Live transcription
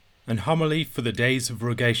An homily for the days of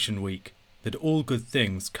Rogation Week, that all good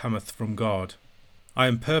things cometh from God. I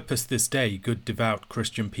am purposed this day, good devout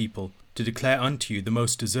Christian people, to declare unto you the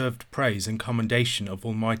most deserved praise and commendation of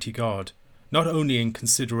Almighty God, not only in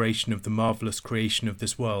consideration of the marvellous creation of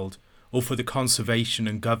this world, or for the conservation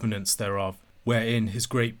and governance thereof, wherein his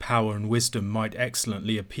great power and wisdom might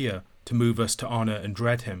excellently appear to move us to honour and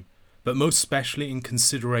dread him, but most specially in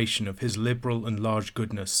consideration of his liberal and large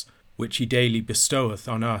goodness, which he daily bestoweth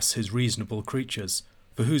on us his reasonable creatures,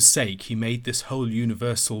 for whose sake he made this whole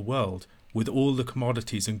universal world, with all the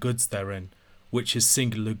commodities and goods therein, which his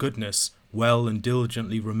singular goodness, well and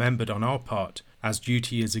diligently remembered on our part, as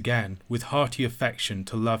duty is again, with hearty affection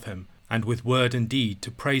to love him, and with word and deed to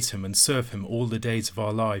praise him and serve him all the days of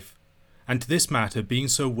our life. And to this matter being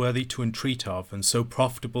so worthy to entreat of, and so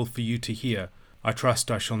profitable for you to hear, I trust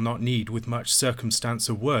I shall not need with much circumstance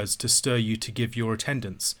of words to stir you to give your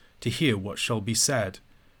attendance, to hear what shall be said.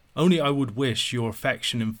 Only I would wish your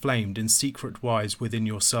affection inflamed in secret wise within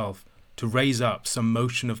yourself, to raise up some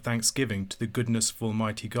motion of thanksgiving to the goodness of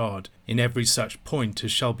Almighty God, in every such point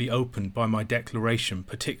as shall be opened by my declaration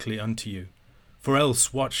particularly unto you. For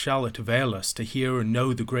else what shall it avail us to hear and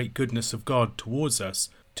know the great goodness of God towards us,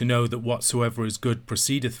 to know that whatsoever is good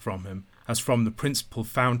proceedeth from him, as from the principal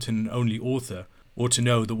fountain and only author, or to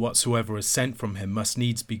know that whatsoever is sent from him must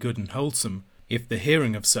needs be good and wholesome, if the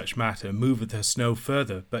hearing of such matter moveth us no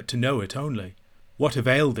further but to know it only? What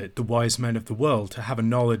availed it the wise men of the world to have a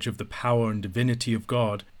knowledge of the power and divinity of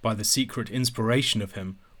God by the secret inspiration of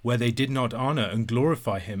him, where they did not honour and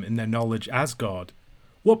glorify him in their knowledge as God?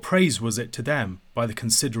 What praise was it to them, by the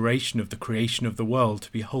consideration of the creation of the world,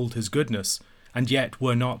 to behold his goodness, and yet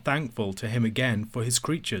were not thankful to him again for his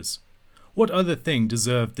creatures? What other thing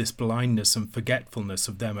deserved this blindness and forgetfulness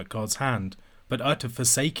of them at God's hand, but utter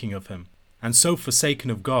forsaking of him? And so forsaken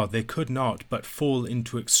of God they could not but fall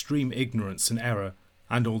into extreme ignorance and error,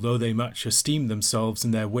 and although they much esteemed themselves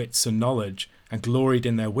in their wits and knowledge, and gloried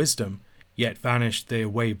in their wisdom, yet vanished they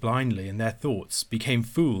away blindly in their thoughts, became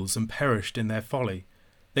fools, and perished in their folly.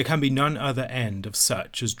 There can be none other end of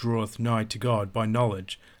such as draweth nigh to God by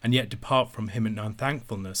knowledge, and yet depart from him in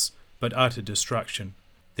unthankfulness, but utter destruction.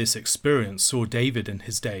 This experience saw David in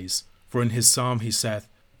his days, for in his psalm he saith,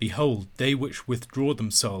 Behold, they which withdraw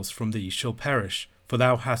themselves from thee shall perish, for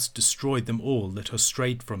thou hast destroyed them all that are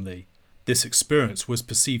strayed from thee. This experience was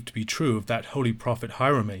perceived to be true of that holy prophet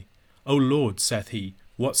Hierome. O Lord, saith he,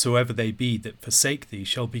 whatsoever they be that forsake thee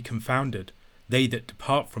shall be confounded. They that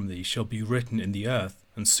depart from thee shall be written in the earth,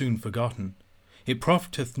 and soon forgotten. It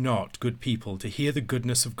profiteth not, good people, to hear the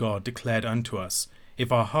goodness of God declared unto us,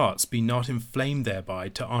 if our hearts be not inflamed thereby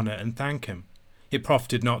to honour and thank him. It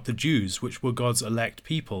profited not the Jews, which were God's elect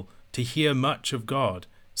people, to hear much of God,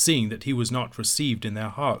 seeing that he was not received in their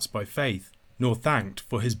hearts by faith, nor thanked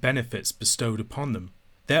for his benefits bestowed upon them.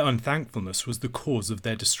 Their unthankfulness was the cause of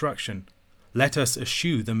their destruction. Let us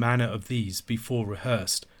eschew the manner of these before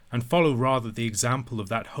rehearsed, and follow rather the example of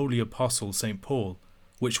that holy apostle St. Paul,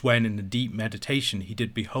 which when in a deep meditation he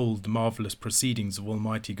did behold the marvellous proceedings of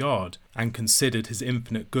Almighty God, and considered his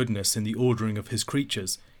infinite goodness in the ordering of his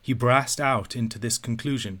creatures, he brast out into this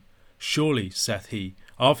conclusion, Surely, saith he,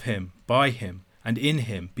 of him, by him, and in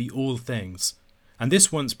him be all things. And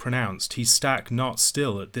this once pronounced, he stack not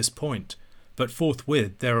still at this point, but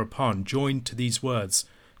forthwith thereupon joined to these words,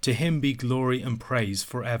 To him be glory and praise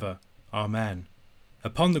for ever. Amen.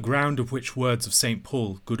 Upon the ground of which words of St.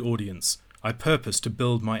 Paul, good audience, I purpose to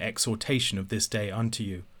build my exhortation of this day unto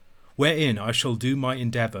you, wherein I shall do my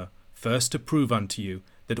endeavour, first to prove unto you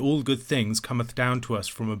that all good things cometh down to us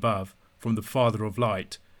from above, from the Father of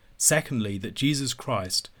light. Secondly, that Jesus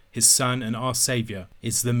Christ, his Son and our Saviour,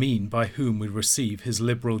 is the mean by whom we receive his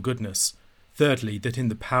liberal goodness. Thirdly, that in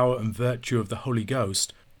the power and virtue of the Holy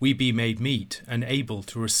Ghost we be made meet and able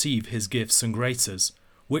to receive his gifts and graces,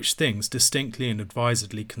 which things distinctly and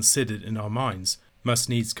advisedly considered in our minds must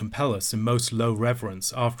needs compel us in most low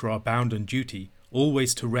reverence after our bounden duty,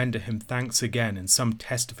 always to render him thanks again in some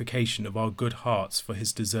testification of our good hearts for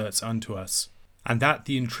his deserts unto us, and that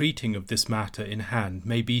the entreating of this matter in hand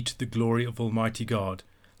may be to the glory of Almighty God,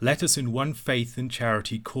 let us in one faith and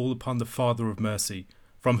charity call upon the Father of mercy,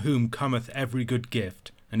 from whom cometh every good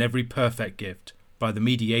gift and every perfect gift, by the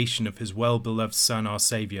mediation of his well-beloved Son our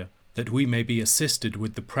Saviour, that we may be assisted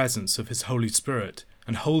with the presence of his Holy Spirit,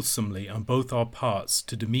 and wholesomely on both our parts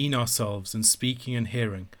to demean ourselves in speaking and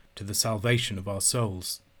hearing, to the salvation of our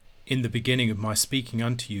souls. In the beginning of my speaking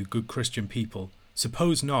unto you, good Christian people,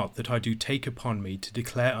 suppose not that I do take upon me to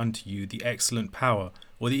declare unto you the excellent power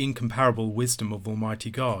or the incomparable wisdom of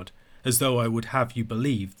Almighty God, as though I would have you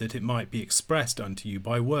believe that it might be expressed unto you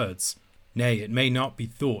by words. Nay, it may not be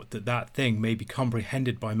thought that that thing may be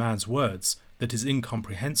comprehended by man's words that is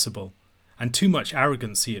incomprehensible, and too much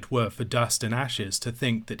arrogancy it were for dust and ashes to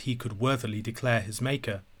think that he could worthily declare his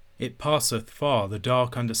Maker. It passeth far the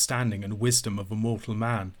dark understanding and wisdom of a mortal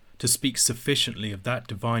man to speak sufficiently of that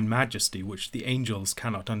divine majesty which the angels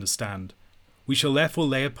cannot understand. We shall therefore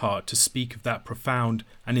lay apart to speak of that profound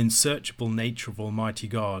and unsearchable nature of Almighty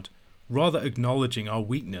God, rather acknowledging our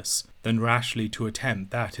weakness than rashly to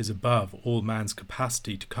attempt that is above all man's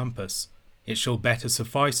capacity to compass. It shall better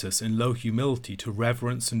suffice us in low humility to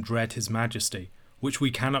reverence and dread his majesty, which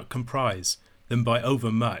we cannot comprise, than by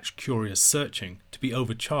overmuch curious searching to be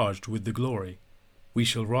overcharged with the glory. We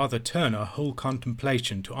shall rather turn our whole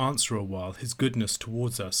contemplation to answer awhile his goodness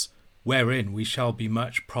towards us, wherein we shall be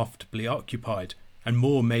much profitably occupied, and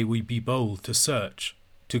more may we be bold to search.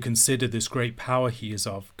 To consider this great power he is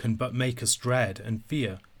of can but make us dread and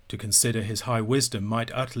fear. To consider his high wisdom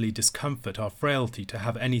might utterly discomfort our frailty to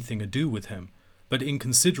have anything ado with him. But in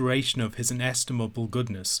consideration of his inestimable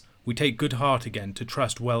goodness, we take good heart again to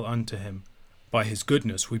trust well unto him. By his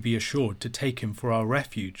goodness we be assured to take him for our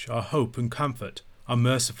refuge, our hope and comfort, our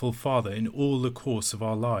merciful Father in all the course of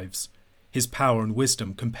our lives. His power and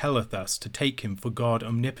wisdom compelleth us to take him for God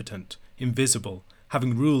omnipotent, invisible,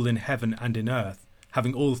 having rule in heaven and in earth,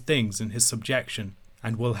 having all things in his subjection,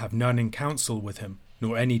 and will have none in counsel with him,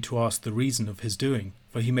 nor any to ask the reason of his doing,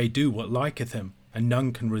 for he may do what liketh him, and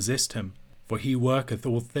none can resist him. For he worketh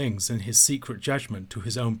all things in his secret judgment to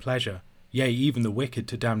his own pleasure, yea, even the wicked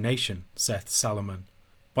to damnation, saith Solomon.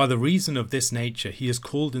 By the reason of this nature he is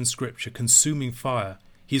called in Scripture consuming fire,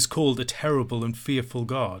 he is called a terrible and fearful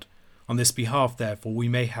God. On this behalf therefore we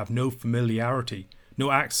may have no familiarity,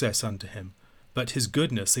 no access unto him, but his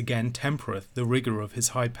goodness again tempereth the rigour of his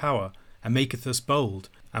high power, and maketh us bold,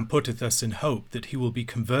 and putteth us in hope that he will be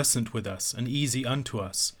conversant with us, and easy unto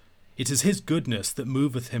us. It is his goodness that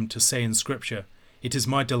moveth him to say in Scripture, It is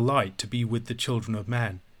my delight to be with the children of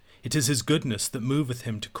men. It is his goodness that moveth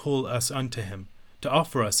him to call us unto him, to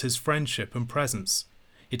offer us his friendship and presence.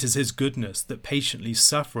 It is his goodness that patiently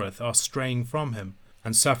suffereth our straying from him,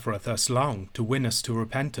 and suffereth us long to win us to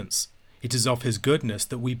repentance. It is of his goodness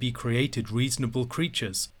that we be created reasonable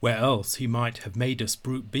creatures, where else he might have made us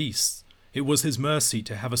brute beasts. It was his mercy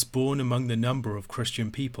to have us born among the number of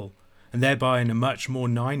Christian people, and thereby in a much more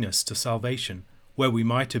nighness to salvation, where we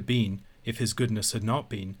might have been, if his goodness had not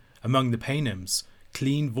been, among the Paynims,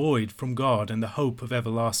 clean void from God and the hope of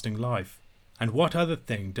everlasting life. And what other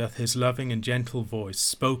thing doth his loving and gentle voice,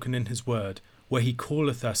 spoken in his word, where he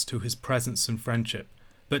calleth us to his presence and friendship,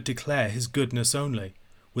 but declare his goodness only,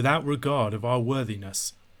 without regard of our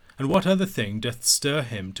worthiness? And what other thing doth stir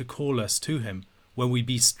him to call us to him, when we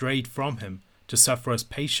be strayed from him, to suffer us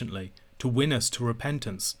patiently, to win us to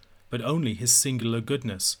repentance, but only his singular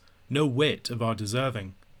goodness, no whit of our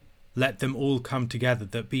deserving? Let them all come together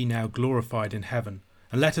that be now glorified in heaven,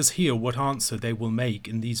 and let us hear what answer they will make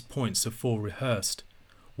in these points afore rehearsed,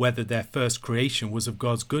 whether their first creation was of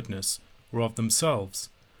God's goodness, or of themselves.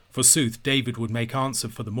 Forsooth, David would make answer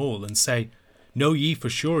for them all, and say, Know ye for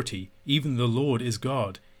surety, even the Lord is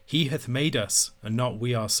God, he hath made us, and not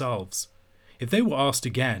we ourselves. If they were asked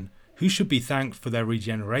again, who should be thanked for their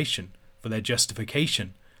regeneration, for their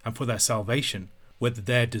justification, and for their salvation, whether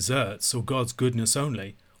their deserts or God's goodness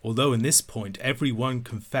only, although in this point every one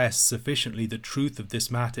confess sufficiently the truth of this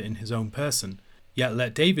matter in his own person, yet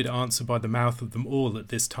let David answer by the mouth of them all at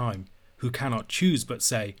this time, who cannot choose but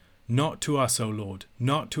say, Not to us, O Lord,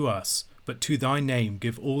 not to us, but to thy name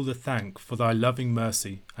give all the thank for thy loving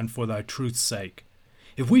mercy and for thy truth's sake.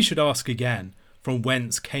 If we should ask again, from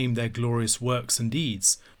whence came their glorious works and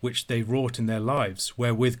deeds, which they wrought in their lives,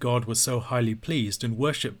 wherewith God was so highly pleased and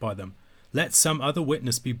worshipped by them, let some other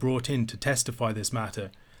witness be brought in to testify this matter,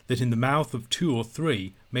 that in the mouth of 2 or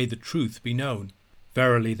 3 may the truth be known.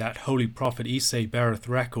 Verily that holy prophet Esai beareth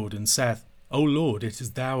record, and saith, O Lord, it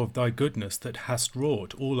is thou of thy goodness that hast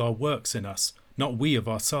wrought all our works in us, not we of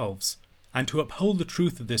ourselves. And to uphold the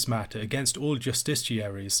truth of this matter against all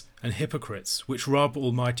justiciaries and hypocrites, which rob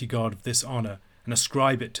Almighty God of this honour, and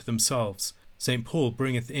ascribe it to themselves, St. Paul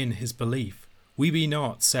bringeth in his belief. We be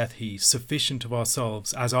not, saith he, sufficient of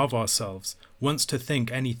ourselves as of ourselves, once to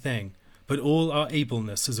think any thing, but all our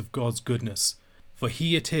ableness is of God's goodness. For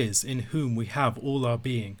he it is in whom we have all our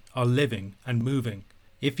being, our living and moving.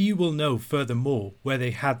 If ye will know furthermore where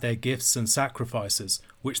they had their gifts and sacrifices,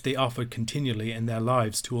 which they offered continually in their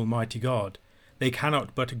lives to Almighty God, they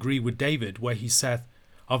cannot but agree with David, where he saith,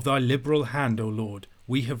 Of thy liberal hand, O Lord,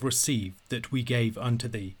 we have received that we gave unto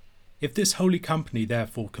thee. If this holy company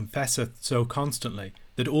therefore confesseth so constantly,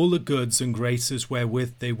 that all the goods and graces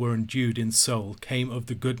wherewith they were endued in soul came of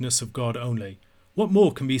the goodness of God only, what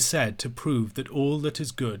more can be said to prove that all that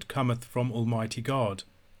is good cometh from Almighty God?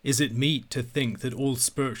 Is it meet to think that all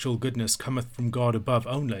spiritual goodness cometh from God above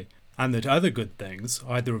only, and that other good things,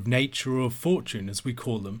 either of nature or of fortune, as we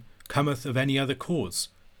call them, cometh of any other cause?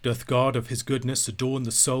 Doth God of his goodness adorn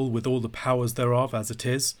the soul with all the powers thereof as it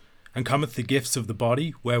is? And cometh the gifts of the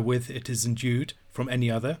body, wherewith it is endued, from any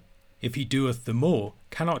other? If he doeth the more,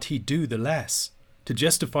 cannot he do the less? To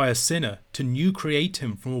justify a sinner, to new create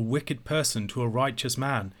him from a wicked person to a righteous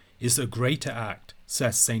man, is a greater act,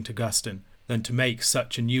 says St. Augustine, than to make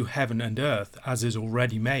such a new heaven and earth as is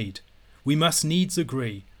already made. We must needs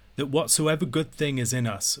agree that whatsoever good thing is in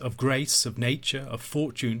us, of grace, of nature, of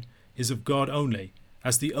fortune, is of God only,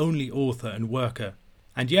 as the only author and worker.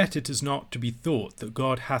 And yet it is not to be thought that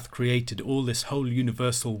God hath created all this whole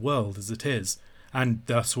universal world as it is, and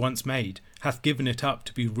thus once made, hath given it up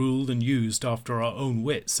to be ruled and used after our own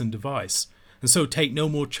wits and device, and so take no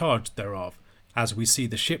more charge thereof, as we see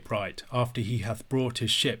the shipwright, after he hath brought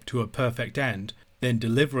his ship to a perfect end, then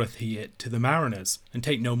delivereth he it to the mariners, and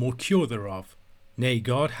take no more cure thereof. Nay,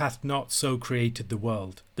 God hath not so created the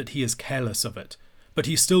world, that he is careless of it, but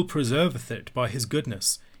he still preserveth it by his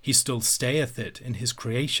goodness, he still stayeth it in his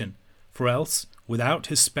creation, for else, without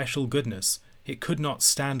his special goodness, it could not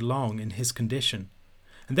stand long in his condition.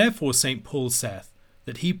 And therefore St. Paul saith,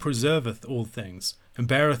 that he preserveth all things, and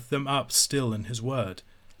beareth them up still in his word,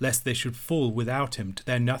 lest they should fall without him to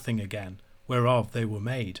their nothing again, whereof they were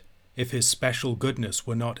made. If his special goodness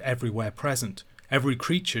were not everywhere present, every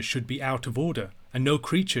creature should be out of order, and no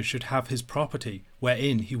creature should have his property,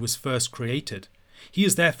 wherein he was first created. He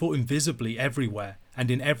is therefore invisibly everywhere, and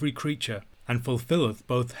in every creature, and fulfilleth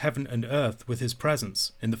both heaven and earth with his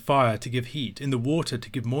presence, in the fire to give heat, in the water to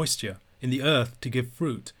give moisture, in the earth to give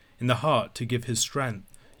fruit, in the heart to give his strength.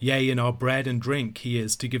 Yea, in our bread and drink he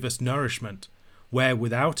is to give us nourishment, where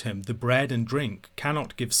without him the bread and drink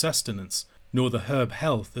cannot give sustenance, nor the herb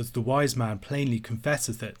health, as the wise man plainly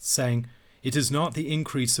confesseth it, saying, It is not the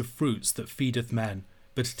increase of fruits that feedeth men,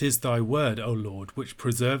 but it is thy word, O Lord, which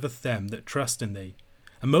preserveth them that trust in thee.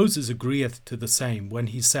 And Moses agreeth to the same, when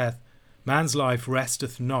he saith, Man's life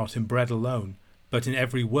resteth not in bread alone, but in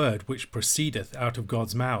every word which proceedeth out of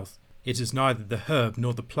God's mouth. It is neither the herb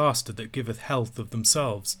nor the plaster that giveth health of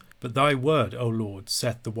themselves, but thy word, O Lord,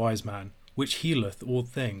 saith the wise man, which healeth all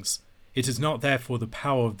things. It is not therefore the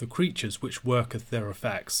power of the creatures which worketh their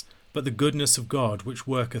effects, but the goodness of God which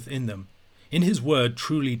worketh in them. In his word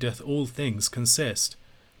truly doth all things consist.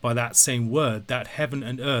 By that same word that heaven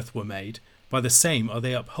and earth were made, by the same are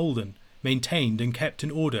they upholden, maintained and kept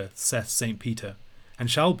in order, saith St. Peter, and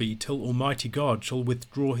shall be till Almighty God shall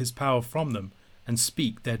withdraw his power from them, and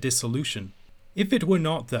speak their dissolution. If it were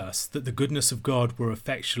not thus, that the goodness of God were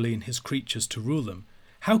effectually in his creatures to rule them,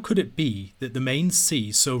 how could it be that the main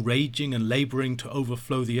sea, so raging and labouring to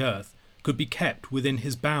overflow the earth, could be kept within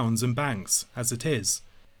his bounds and banks, as it is?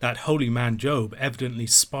 That holy man Job evidently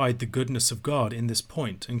spied the goodness of God in this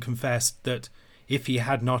point, and confessed that, if he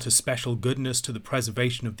had not a special goodness to the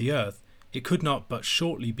preservation of the earth, it could not but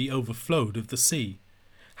shortly be overflowed of the sea.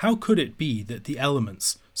 How could it be that the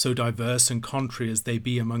elements, so diverse and contrary as they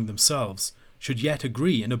be among themselves, should yet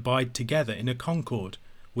agree and abide together in a concord,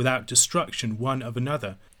 without destruction one of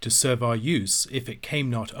another, to serve our use, if it came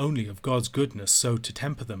not only of God's goodness so to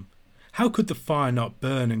temper them? How could the fire not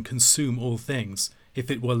burn and consume all things, if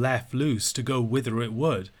it were left loose to go whither it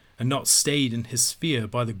would, and not stayed in his sphere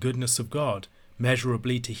by the goodness of God,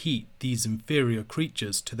 measurably to heat these inferior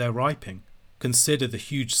creatures to their riping? Consider the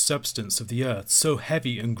huge substance of the earth, so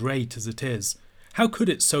heavy and great as it is. How could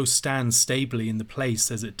it so stand stably in the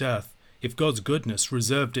place as it doth, if God's goodness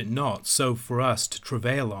reserved it not so for us to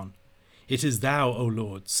travail on? It is thou, O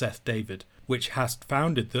Lord, saith David, which hast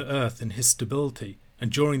founded the earth in his stability,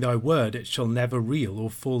 and during thy word it shall never reel or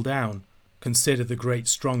fall down. Consider the great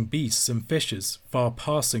strong beasts and fishes, far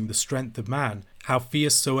passing the strength of man, how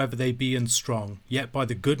fierce soever they be and strong, yet by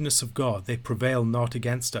the goodness of God they prevail not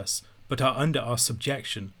against us, but are under our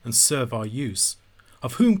subjection, and serve our use.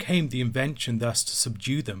 Of whom came the invention thus to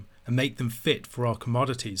subdue them, and make them fit for our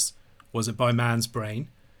commodities? Was it by man's brain?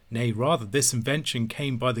 Nay, rather this invention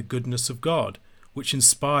came by the goodness of God, which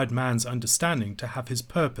inspired man's understanding to have his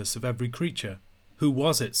purpose of every creature. Who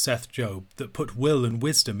was it, saith Job, that put will and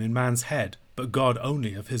wisdom in man's head, but God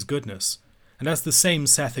only of his goodness? And as the same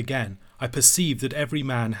saith again, I perceive that every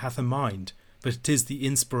man hath a mind, but it is the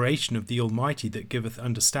inspiration of the Almighty that giveth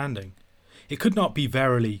understanding. It could not be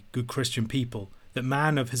verily, good Christian people, that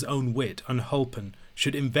man of his own wit unholpen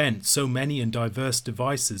should invent so many and diverse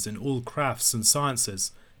devices in all crafts and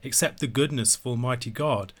sciences, except the goodness of Almighty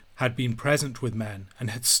God had been present with men, and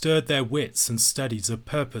had stirred their wits and studies of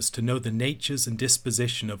purpose to know the natures and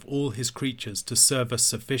disposition of all his creatures to serve us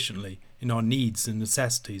sufficiently in our needs and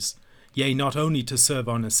necessities, yea, not only to serve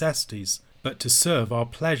our necessities, but to serve our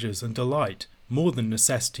pleasures and delight, more than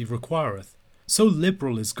necessity requireth. So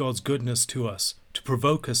liberal is God's goodness to us, to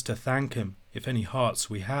provoke us to thank him, if any hearts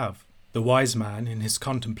we have. The wise man, in his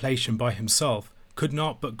contemplation by himself, could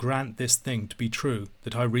not but grant this thing to be true,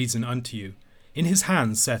 that I reason unto you. In his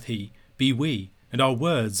hands, saith he, be we, and our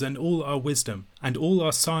words, and all our wisdom, and all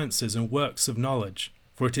our sciences and works of knowledge.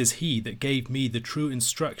 For it is he that gave me the true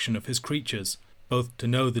instruction of his creatures, both to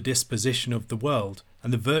know the disposition of the world,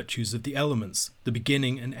 and the virtues of the elements, the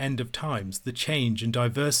beginning and end of times, the change and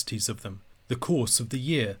diversities of them, the course of the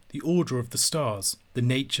year, the order of the stars, the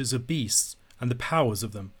natures of beasts, and the powers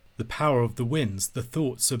of them, the power of the winds, the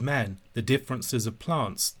thoughts of men, the differences of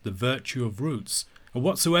plants, the virtue of roots, and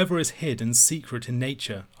whatsoever is hid and secret in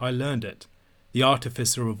nature, I learned it. The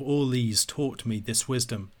artificer of all these taught me this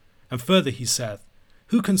wisdom. And further he saith,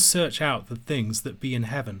 who can search out the things that be in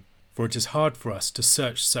heaven? For it is hard for us to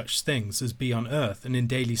search such things as be on earth and in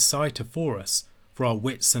daily sight afore us. For our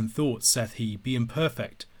wits and thoughts, saith he, be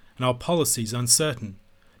imperfect, and our policies uncertain.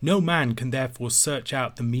 No man can therefore search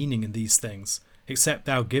out the meaning in these things, except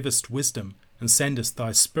thou givest wisdom, and sendest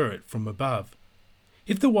thy Spirit from above.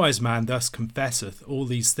 If the wise man thus confesseth all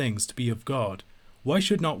these things to be of God, why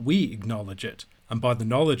should not we acknowledge it, and by the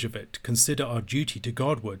knowledge of it consider our duty to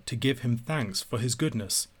Godward to give him thanks for his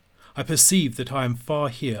goodness? I perceive that I am far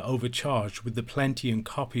here overcharged with the plenty and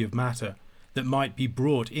copy of matter that might be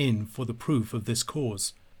brought in for the proof of this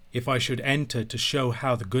cause. If I should enter to show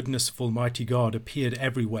how the goodness of Almighty God appeared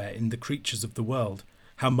everywhere in the creatures of the world,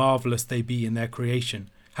 how marvellous they be in their creation,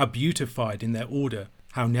 how beautified in their order,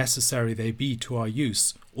 how necessary they be to our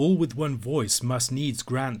use, all with one voice must needs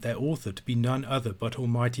grant their author to be none other but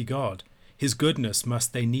Almighty God. His goodness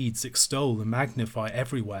must they needs extol and magnify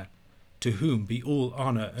everywhere, to whom be all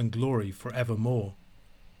honour and glory for evermore.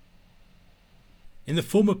 In the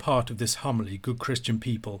former part of this homily, good Christian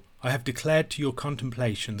people, I have declared to your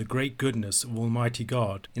contemplation the great goodness of Almighty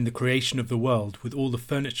God in the creation of the world with all the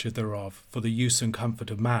furniture thereof for the use and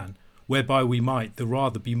comfort of man, whereby we might the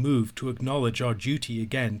rather be moved to acknowledge our duty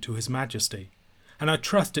again to his majesty. And I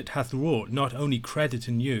trust it hath wrought not only credit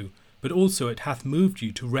in you, but also it hath moved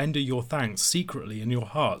you to render your thanks secretly in your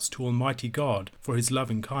hearts to Almighty God for his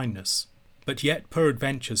loving kindness. But yet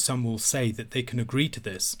peradventure some will say that they can agree to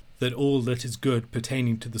this, that all that is good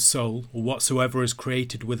pertaining to the soul, or whatsoever is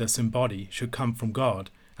created with us in body, should come from God,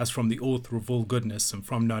 as from the author of all goodness, and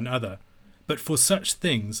from none other. But for such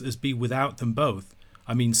things as be without them both,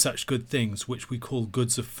 I mean such good things which we call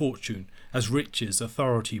goods of fortune, as riches,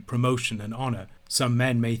 authority, promotion, and honour, some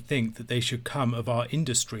men may think that they should come of our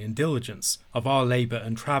industry and diligence, of our labour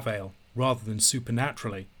and travail, rather than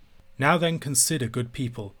supernaturally. Now then consider, good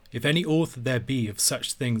people, if any author there be of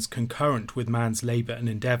such things concurrent with man's labour and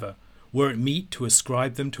endeavour, were it meet to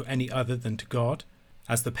ascribe them to any other than to God?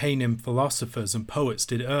 As the Paynim philosophers and poets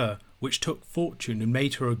did err, which took fortune and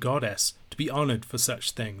made her a goddess, to be honoured for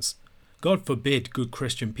such things. God forbid, good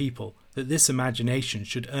Christian people, that this imagination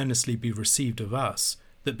should earnestly be received of us,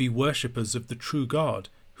 that be worshippers of the true God,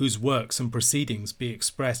 whose works and proceedings be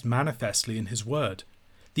expressed manifestly in his word.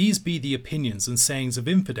 These be the opinions and sayings of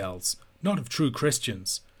infidels, not of true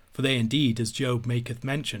Christians. For they indeed, as Job maketh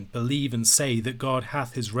mention, believe and say that God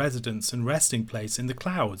hath his residence and resting place in the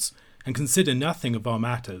clouds, and consider nothing of our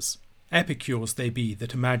matters. Epicures they be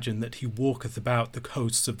that imagine that he walketh about the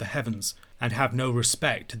coasts of the heavens, and have no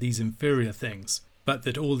respect to these inferior things, but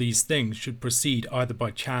that all these things should proceed either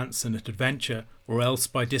by chance and at adventure, or else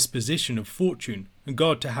by disposition of fortune, and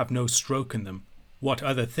God to have no stroke in them. What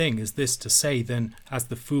other thing is this to say than, as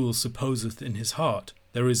the fool supposeth in his heart,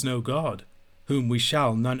 there is no God? Whom we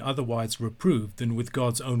shall none otherwise reprove than with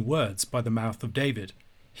God's own words by the mouth of David.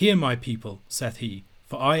 Hear, my people, saith he,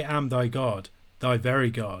 for I am thy God, thy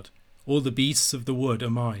very God. All the beasts of the wood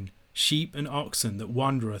are mine, sheep and oxen that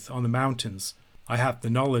wandereth on the mountains. I have the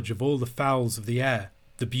knowledge of all the fowls of the air.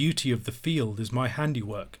 The beauty of the field is my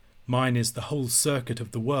handiwork. Mine is the whole circuit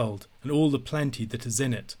of the world, and all the plenty that is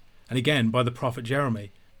in it. And again by the prophet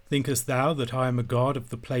Jeremy, thinkest thou that I am a God of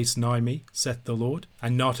the place nigh me, saith the Lord,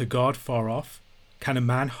 and not a God far off? Can a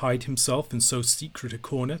man hide himself in so secret a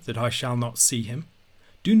corner that I shall not see him?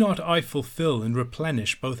 Do not I fulfill and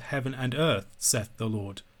replenish both heaven and earth, saith the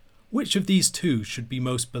Lord? Which of these two should be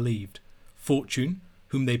most believed? Fortune,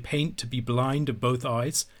 whom they paint to be blind of both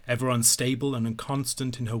eyes, ever unstable and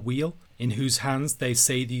inconstant in her wheel, in whose hands they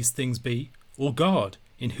say these things be? Or God,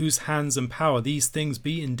 in whose hands and power these things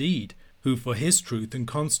be indeed, who for his truth and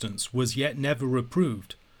constance was yet never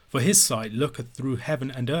reproved. For his sight looketh through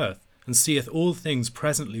heaven and earth, and seeth all things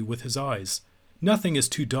presently with his eyes. Nothing is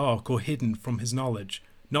too dark or hidden from his knowledge,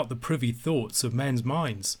 not the privy thoughts of men's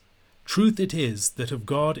minds. Truth it is that of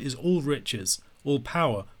God is all riches, all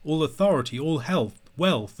power, all authority, all health,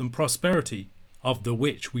 wealth, and prosperity, of the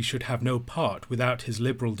which we should have no part without his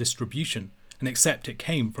liberal distribution, and except it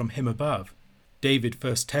came from him above. David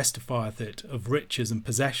first testifieth it of riches and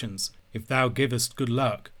possessions. If thou givest good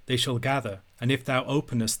luck, they shall gather, and if thou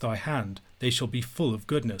openest thy hand, they shall be full of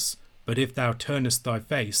goodness. But if thou turnest thy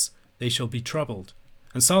face, they shall be troubled.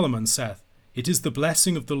 And Solomon saith, It is the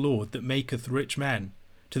blessing of the Lord that maketh rich men.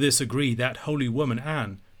 To this agree that holy woman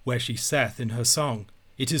Anne, where she saith in her song,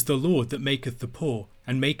 It is the Lord that maketh the poor,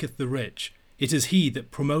 and maketh the rich. It is he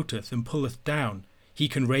that promoteth and pulleth down. He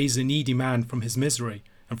can raise a needy man from his misery,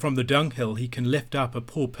 and from the dunghill he can lift up a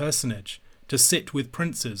poor personage, to sit with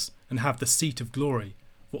princes, and have the seat of glory.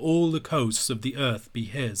 For all the coasts of the earth be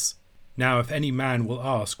his. Now if any man will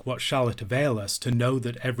ask, what shall it avail us to know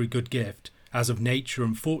that every good gift, as of nature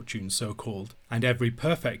and fortune so called, and every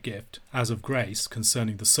perfect gift, as of grace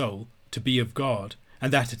concerning the soul, to be of God,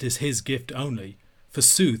 and that it is his gift only?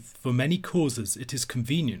 Forsooth, for many causes it is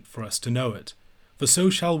convenient for us to know it. For so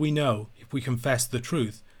shall we know, if we confess the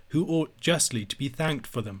truth, who ought justly to be thanked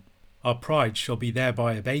for them. Our pride shall be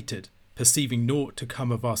thereby abated, perceiving naught to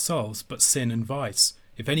come of ourselves but sin and vice,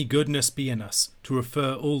 if any goodness be in us, to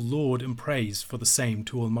refer all laud and praise for the same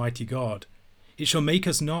to Almighty God. It shall make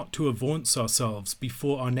us not to avaunt ourselves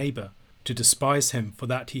before our neighbour, to despise him for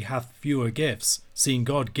that he hath fewer gifts, seeing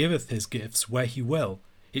God giveth his gifts where he will.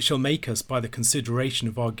 It shall make us by the consideration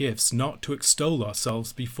of our gifts not to extol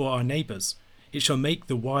ourselves before our neighbours. It shall make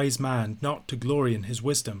the wise man not to glory in his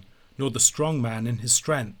wisdom, nor the strong man in his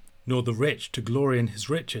strength, nor the rich to glory in his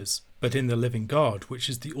riches, but in the living God, which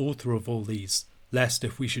is the author of all these, lest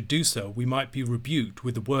if we should do so, we might be rebuked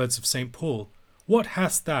with the words of St. Paul, What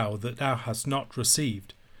hast thou that thou hast not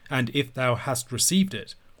received? And if thou hast received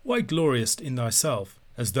it, why gloriest in thyself,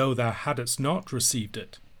 as though thou hadst not received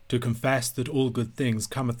it? To confess that all good things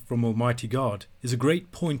cometh from Almighty God is a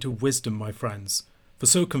great point of wisdom, my friends. For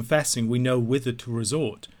so confessing we know whither to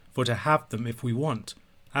resort, for to have them if we want.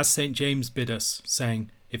 As St. James bid us, saying,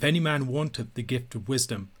 If any man wanteth the gift of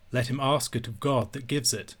wisdom, let him ask it of God that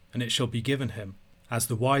gives it, and it shall be given him. As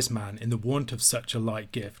the wise man, in the want of such a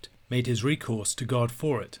like gift, made his recourse to God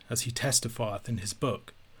for it, as he testifieth in his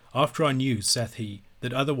book. After I knew, saith he,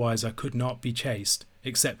 that otherwise I could not be chaste,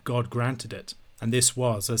 except God granted it. And this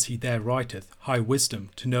was, as he there writeth, high wisdom,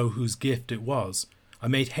 to know whose gift it was. I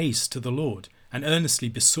made haste to the Lord, and earnestly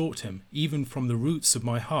besought him, even from the roots of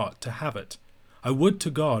my heart, to have it. I would to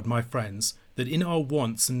God, my friends, that in our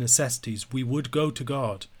wants and necessities we would go to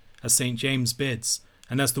God, as St. James bids,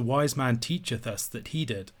 and as the wise man teacheth us that he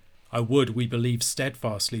did. I would we believe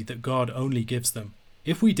steadfastly that God only gives them.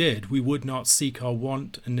 If we did, we would not seek our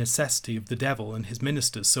want and necessity of the devil and his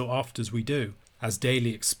ministers so oft as we do, as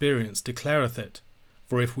daily experience declareth it.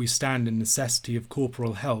 For if we stand in necessity of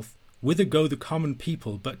corporal health, whither go the common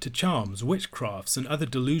people but to charms, witchcrafts, and other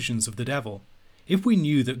delusions of the devil? If we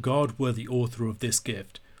knew that God were the author of this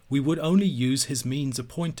gift, we would only use his means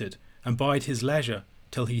appointed, and bide his leisure,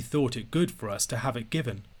 till he thought it good for us to have it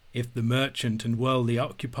given. If the merchant and worldly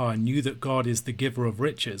occupier knew that God is the giver of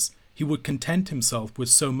riches, he would content himself with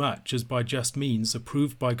so much as by just means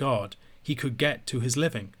approved by God he could get to his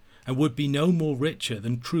living, and would be no more richer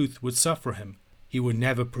than truth would suffer him. He would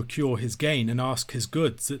never procure his gain and ask his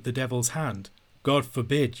goods at the devil's hand. God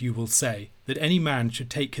forbid, you will say, that any man should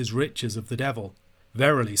take his riches of the devil.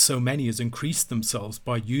 Verily, so many as increase themselves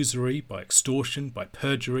by usury, by extortion, by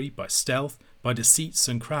perjury, by stealth, by deceits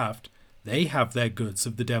and craft, they have their goods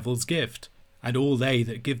of the devil's gift. And all they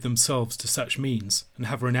that give themselves to such means, and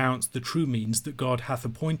have renounced the true means that God hath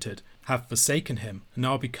appointed, have forsaken him, and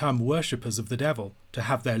are become worshippers of the devil, to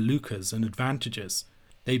have their lucres and advantages.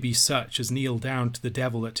 They be such as kneel down to the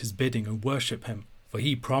devil at his bidding and worship him. For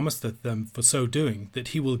he promiseth them for so doing that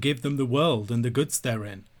he will give them the world and the goods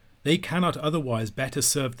therein. They cannot otherwise better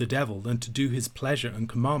serve the devil than to do his pleasure and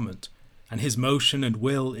commandment. And his motion and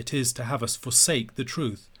will it is to have us forsake the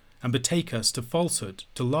truth, and betake us to falsehood,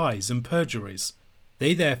 to lies and perjuries.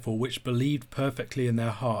 They therefore which believed perfectly in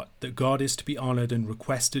their heart that God is to be honoured and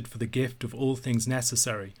requested for the gift of all things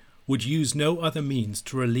necessary, would use no other means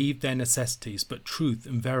to relieve their necessities but truth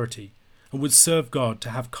and verity, and would serve God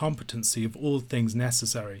to have competency of all things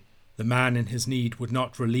necessary. The man in his need would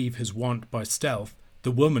not relieve his want by stealth,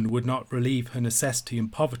 the woman would not relieve her necessity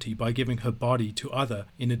and poverty by giving her body to other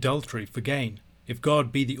in adultery for gain. If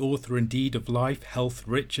God be the author indeed of life, health,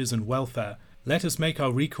 riches, and welfare, let us make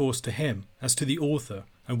our recourse to him as to the author,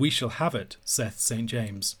 and we shall have it, saith St.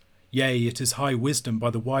 James. Yea, it is high wisdom by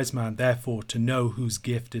the wise man therefore to know whose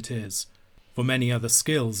gift it is. For many other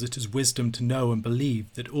skills it is wisdom to know and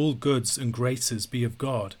believe that all goods and graces be of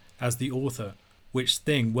God, as the author, which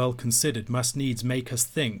thing well considered must needs make us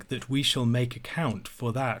think that we shall make account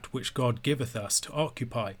for that which God giveth us to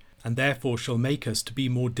occupy, and therefore shall make us to be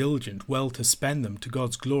more diligent well to spend them to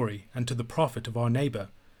God's glory and to the profit of our neighbour,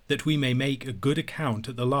 that we may make a good account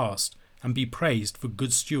at the last, and be praised for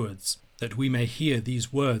good stewards, that we may hear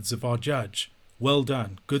these words of our Judge, Well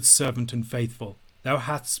done, good servant and faithful. Thou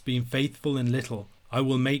hast been faithful in little, I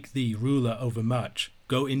will make thee ruler over much.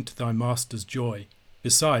 Go into thy master's joy.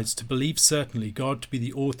 Besides, to believe certainly God to be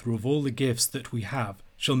the author of all the gifts that we have,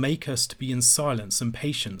 shall make us to be in silence and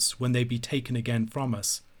patience when they be taken again from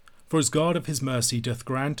us. For as God of his mercy doth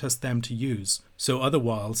grant us them to use, so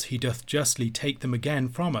otherwhiles he doth justly take them again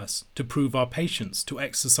from us, to prove our patience, to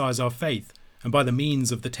exercise our faith, and by the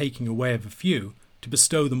means of the taking away of a few, to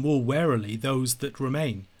bestow the more warily those that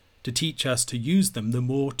remain, to teach us to use them the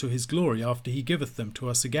more to his glory after he giveth them to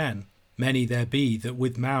us again. Many there be that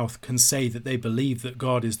with mouth can say that they believe that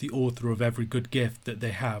God is the author of every good gift that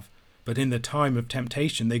they have, but in the time of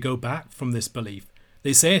temptation they go back from this belief.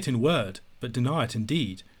 They say it in word, but deny it in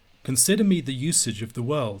deed. Consider me the usage of the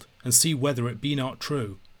world, and see whether it be not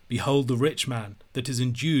true. Behold the rich man, that is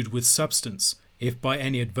endued with substance. If by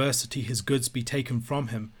any adversity his goods be taken from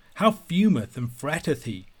him, how fumeth and fretteth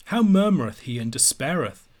he? How murmureth he and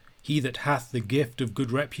despaireth? He that hath the gift of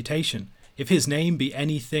good reputation, if his name be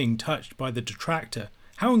any thing touched by the detractor,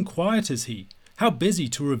 how unquiet is he? How busy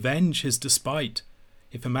to revenge his despite?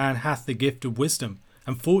 If a man hath the gift of wisdom,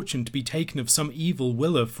 and fortune to be taken of some evil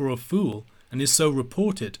willer for a fool, and is so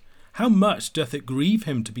reported, how much doth it grieve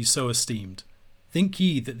him to be so esteemed? Think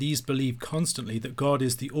ye that these believe constantly that God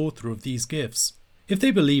is the author of these gifts? If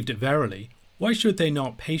they believed it verily, why should they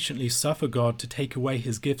not patiently suffer God to take away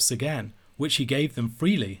his gifts again, which he gave them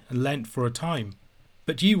freely and lent for a time?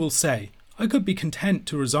 But ye will say, I could be content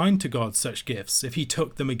to resign to God such gifts, if he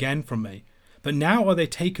took them again from me. But now are they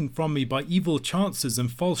taken from me by evil chances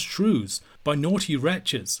and false shrews, by naughty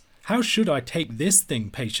wretches. How should I take this thing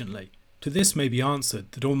patiently? To this may be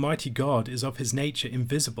answered that Almighty God is of his nature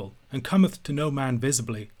invisible, and cometh to no man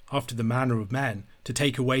visibly, after the manner of men, to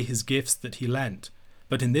take away his gifts that he lent.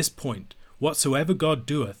 But in this point, whatsoever God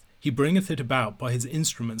doeth, he bringeth it about by his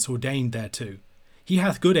instruments ordained thereto. He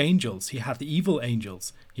hath good angels, he hath evil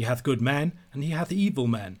angels, he hath good men, and he hath evil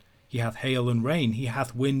men. He hath hail and rain, he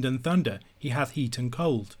hath wind and thunder, he hath heat and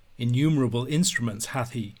cold. Innumerable instruments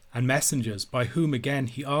hath he, and messengers, by whom again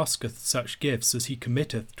he asketh such gifts as he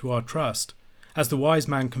committeth to our trust. As the wise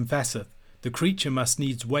man confesseth, the creature must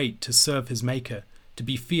needs wait to serve his Maker, to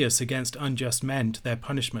be fierce against unjust men to their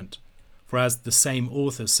punishment. For as the same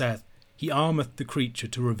author saith, he armeth the creature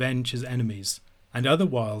to revenge his enemies, and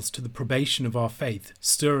otherwhiles to the probation of our faith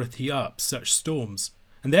stirreth he up such storms.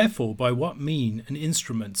 And therefore by what mean and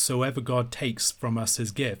instrument soever God takes from us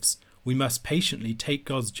his gifts, we must patiently take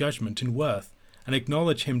God's judgment in worth, and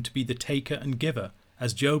acknowledge him to be the taker and giver,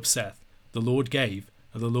 as Job saith, the Lord gave,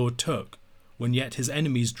 and the Lord took, when yet his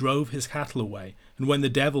enemies drove his cattle away, and when the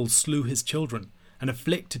devil slew his children, and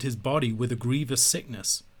afflicted his body with a grievous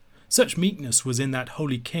sickness. Such meekness was in that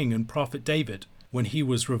holy king and prophet David, when he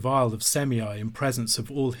was reviled of Semei in presence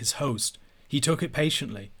of all his host. He took it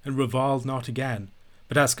patiently, and reviled not again,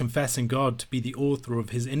 but as confessing God to be the author of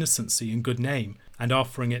his innocency and good name, and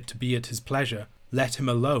offering it to be at his pleasure, Let him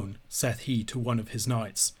alone, saith he to one of his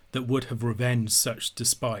knights, that would have revenged such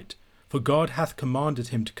despite. For God hath commanded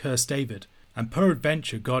him to curse David, and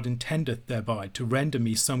peradventure God intendeth thereby to render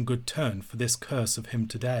me some good turn for this curse of him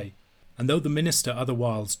today. And though the minister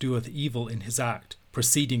otherwhiles doeth evil in his act,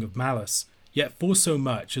 proceeding of malice, yet for so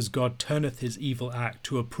much as God turneth his evil act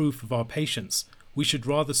to a proof of our patience, we should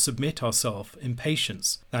rather submit ourselves in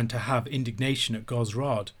patience than to have indignation at God's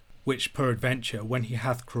rod, which peradventure, when he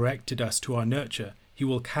hath corrected us to our nurture, he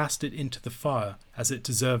will cast it into the fire as it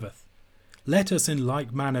deserveth. Let us in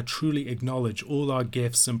like manner truly acknowledge all our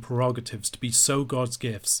gifts and prerogatives to be so God's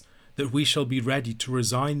gifts, that we shall be ready to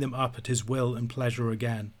resign them up at his will and pleasure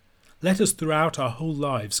again. Let us throughout our whole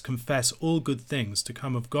lives confess all good things to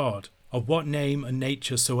come of God, of what name and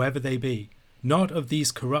nature soever they be, not of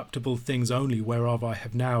these corruptible things only whereof I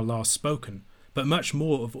have now last spoken, but much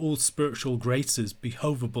more of all spiritual graces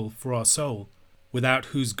behovable for our soul, without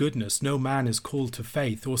whose goodness no man is called to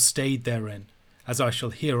faith or stayed therein, as I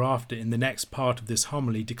shall hereafter in the next part of this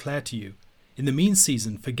homily declare to you. In the mean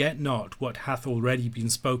season forget not what hath already been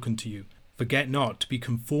spoken to you, Forget not to be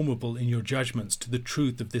conformable in your judgments to the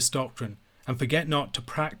truth of this doctrine, and forget not to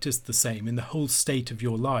practice the same in the whole state of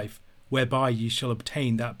your life, whereby ye shall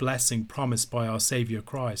obtain that blessing promised by our Saviour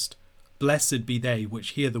Christ. Blessed be they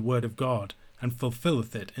which hear the word of God, and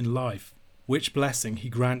fulfilleth it in life. Which blessing he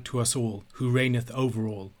grant to us all, who reigneth over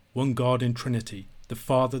all, one God in Trinity, the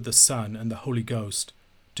Father, the Son, and the Holy Ghost,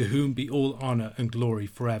 to whom be all honour and glory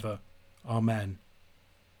for ever. Amen.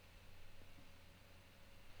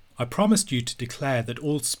 I promised you to declare that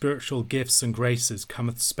all spiritual gifts and graces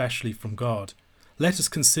cometh specially from God. Let us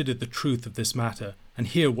consider the truth of this matter, and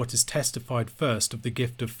hear what is testified first of the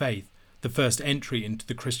gift of faith, the first entry into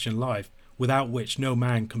the Christian life, without which no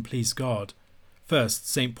man can please God. First,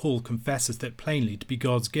 St. Paul confesseth it plainly to be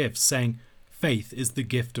God's gift, saying, Faith is the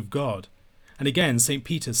gift of God. And again St.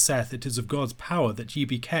 Peter saith it is of God's power that ye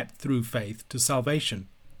be kept through faith to salvation.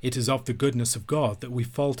 It is of the goodness of God that we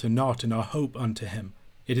falter not in our hope unto him.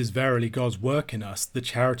 It is verily God's work in us, the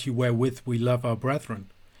charity wherewith we love our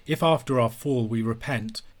brethren. If after our fall we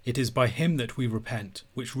repent, it is by him that we repent,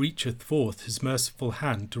 which reacheth forth his merciful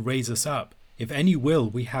hand to raise us up. If any will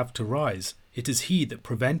we have to rise, it is he that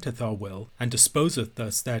preventeth our will, and disposeth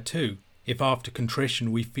us thereto. If after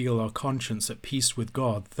contrition we feel our conscience at peace with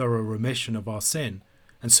God, thorough remission of our sin,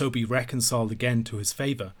 and so be reconciled again to his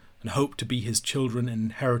favour, and hope to be his children and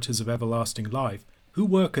inheritors of everlasting life, who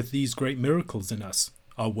worketh these great miracles in us?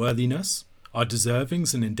 Our worthiness, our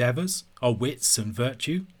deservings and endeavours, our wits and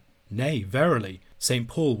virtue? Nay, verily, St.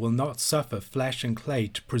 Paul will not suffer flesh and clay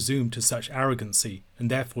to presume to such arrogancy,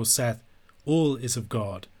 and therefore saith, All is of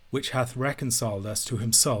God, which hath reconciled us to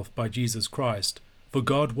himself by Jesus Christ. For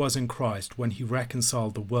God was in Christ when he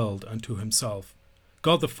reconciled the world unto himself.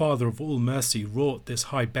 God the Father of all mercy wrought this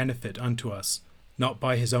high benefit unto us, not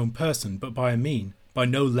by his own person, but by a mean, by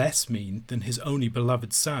no less mean than his only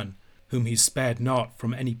beloved Son, whom he spared not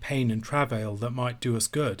from any pain and travail that might do us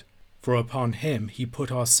good. For upon him he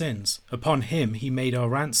put our sins, upon him he made our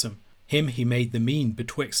ransom, him he made the mean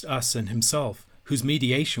betwixt us and himself, whose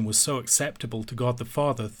mediation was so acceptable to God the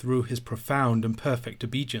Father through his profound and perfect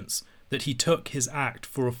obedience, that he took his act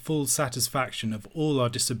for a full satisfaction of all our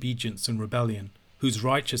disobedience and rebellion, whose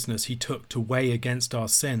righteousness he took to weigh against our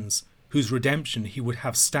sins, whose redemption he would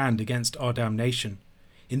have stand against our damnation.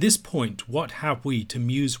 In this point what have we to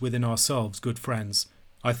muse within ourselves, good friends?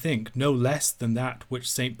 I think no less than that which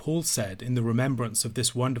St. Paul said in the remembrance of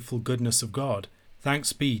this wonderful goodness of God,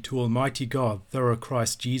 Thanks be to Almighty God through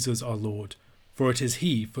Christ Jesus our Lord. For it is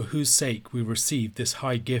he for whose sake we receive this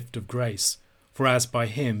high gift of grace. For as by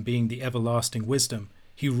him, being the everlasting wisdom,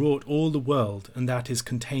 he wrought all the world and that is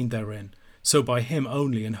contained therein, so by him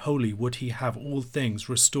only and wholly would he have all things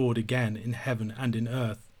restored again in heaven and in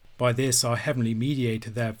earth. By this our heavenly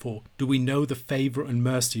mediator, therefore, do we know the favour and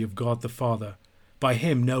mercy of God the Father. By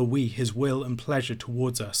him know we his will and pleasure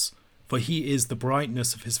towards us. For he is the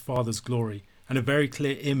brightness of his Father's glory, and a very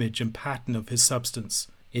clear image and pattern of his substance.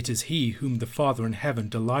 It is he whom the Father in heaven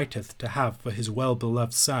delighteth to have for his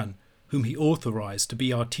well-beloved Son, whom he authorized to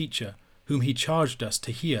be our teacher, whom he charged us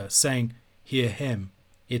to hear, saying, Hear him.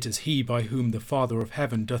 It is he by whom the Father of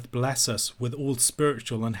heaven doth bless us with all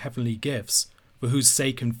spiritual and heavenly gifts, for whose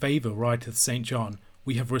sake and favour, writeth St. John,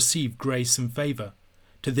 we have received grace and favour.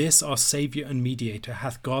 To this our Saviour and Mediator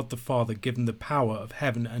hath God the Father given the power of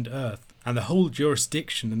heaven and earth, and the whole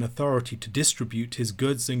jurisdiction and authority to distribute his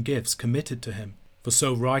goods and gifts committed to him. For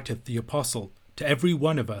so writeth the Apostle, To every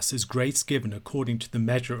one of us is grace given according to the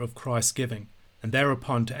measure of Christ's giving, and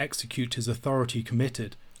thereupon to execute his authority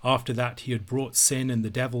committed, after that he had brought sin and the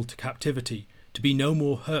devil to captivity, to be no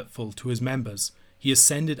more hurtful to his members, he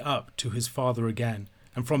ascended up to his Father again,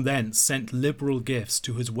 and from thence sent liberal gifts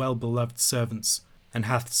to his well-beloved servants, and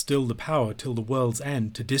hath still the power till the world's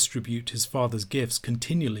end to distribute his Father's gifts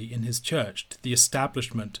continually in his church to the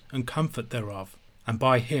establishment and comfort thereof. And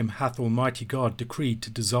by him hath Almighty God decreed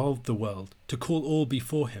to dissolve the world, to call all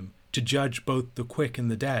before him, to judge both the quick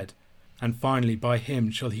and the dead. And finally by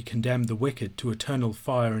him shall he condemn the wicked to eternal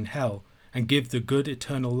fire in hell, and give the good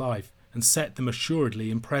eternal life, and set them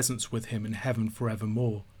assuredly in presence with him in heaven for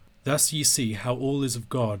evermore. Thus ye see how all is of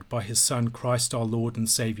God by his Son Christ our Lord and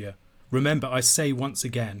Saviour. Remember, I say once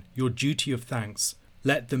again, your duty of thanks.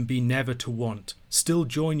 Let them be never to want. Still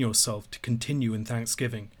join yourself to continue in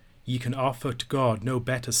thanksgiving. Ye can offer to God no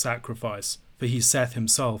better sacrifice, for he saith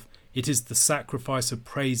himself, It is the sacrifice of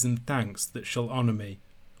praise and thanks that shall honour me.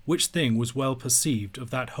 Which thing was well perceived of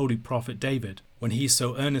that holy prophet David, when he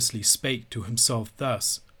so earnestly spake to himself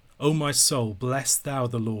thus, O my soul, bless thou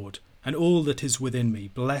the Lord, and all that is within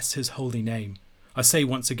me, bless his holy name. I say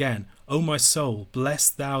once again, O my soul,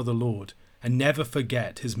 bless thou the Lord, and never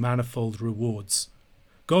forget his manifold rewards.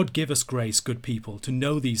 God give us grace, good people, to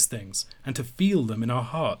know these things, and to feel them in our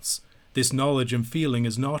hearts. This knowledge and feeling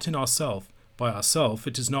is not in ourself. By ourself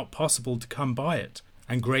it is not possible to come by it,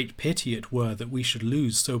 and great pity it were that we should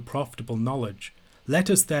lose so profitable knowledge. Let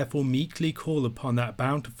us therefore meekly call upon that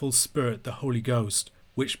bountiful Spirit, the Holy Ghost,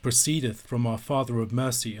 which proceedeth from our Father of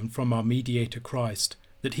mercy and from our Mediator Christ,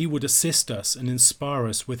 that he would assist us and inspire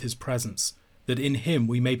us with his presence, that in him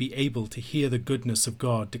we may be able to hear the goodness of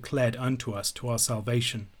God declared unto us to our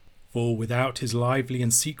salvation. For without his lively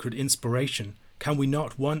and secret inspiration can we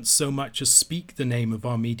not once so much as speak the name of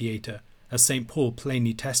our Mediator, as St. Paul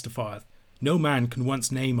plainly testifieth. No man can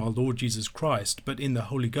once name our Lord Jesus Christ but in the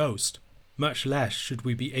Holy Ghost. Much less should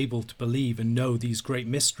we be able to believe and know these great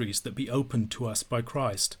mysteries that be opened to us by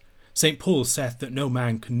Christ. St. Paul saith that no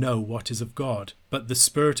man can know what is of God, but the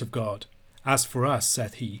Spirit of God. As for us,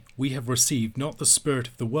 saith he, we have received not the spirit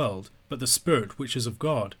of the world, but the Spirit which is of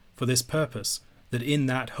God, for this purpose, that in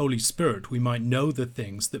that Holy Spirit we might know the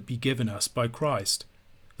things that be given us by Christ.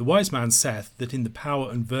 The wise man saith that in the power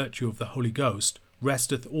and virtue of the Holy Ghost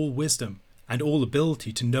resteth all wisdom, and all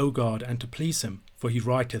ability to know God and to please him, for he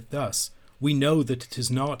writeth thus, We know that it is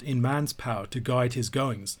not in man's power to guide his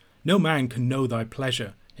goings. No man can know thy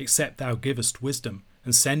pleasure, except thou givest wisdom,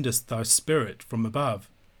 and sendest thy Spirit from above.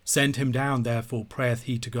 Send him down, therefore, prayeth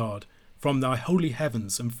he to God, from thy holy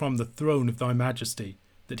heavens and from the throne of thy majesty,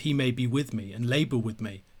 that he may be with me and labour with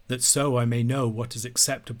me, that so I may know what is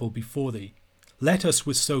acceptable before thee. Let us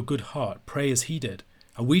with so good heart pray as he did,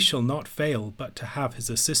 and we shall not fail but to have his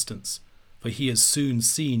assistance. For he is soon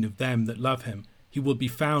seen of them that love him, he will be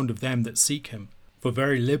found of them that seek him. For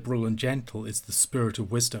very liberal and gentle is the Spirit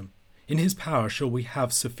of wisdom. In his power shall we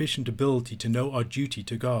have sufficient ability to know our duty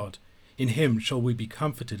to God. In him shall we be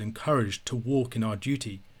comforted and encouraged to walk in our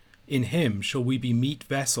duty. In him shall we be meet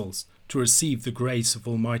vessels to receive the grace of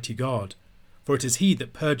Almighty God. For it is he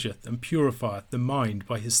that purgeth and purifieth the mind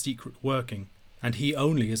by his secret working, and he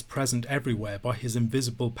only is present everywhere by his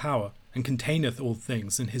invisible power, and containeth all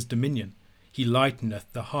things in his dominion. He lighteneth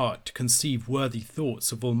the heart to conceive worthy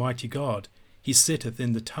thoughts of Almighty God. He sitteth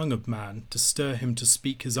in the tongue of man to stir him to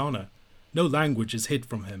speak his honour. No language is hid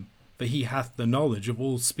from him, for he hath the knowledge of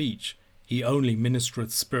all speech. He only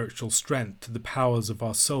ministereth spiritual strength to the powers of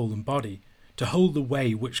our soul and body, to hold the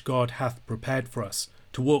way which God hath prepared for us,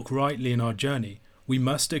 to walk rightly in our journey. We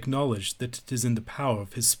must acknowledge that it is in the power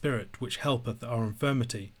of his Spirit which helpeth our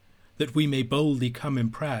infirmity, that we may boldly come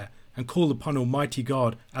in prayer and call upon Almighty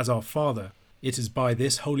God as our Father. It is by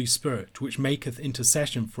this Holy Spirit which maketh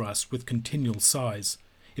intercession for us with continual sighs.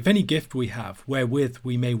 If any gift we have, wherewith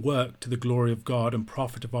we may work to the glory of God and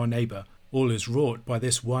profit of our neighbour, all is wrought by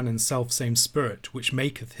this one and selfsame Spirit, which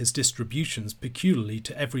maketh his distributions peculiarly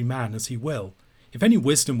to every man as he will. If any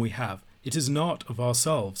wisdom we have, it is not of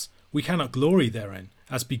ourselves. We cannot glory therein,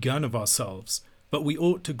 as begun of ourselves, but we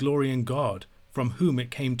ought to glory in God, from whom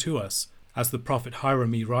it came to us. As the prophet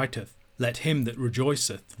Hierome writeth, Let him that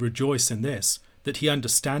rejoiceth rejoice in this, that he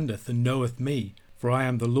understandeth and knoweth me. For I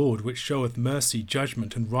am the Lord which showeth mercy,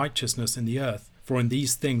 judgment, and righteousness in the earth. For in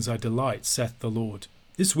these things I delight, saith the Lord.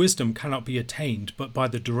 This wisdom cannot be attained but by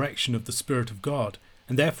the direction of the Spirit of God,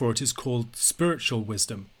 and therefore it is called spiritual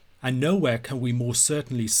wisdom. And nowhere can we more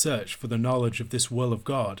certainly search for the knowledge of this will of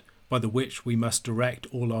God, by the which we must direct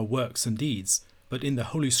all our works and deeds, but in the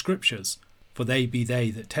Holy Scriptures. For they be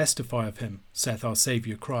they that testify of him, saith our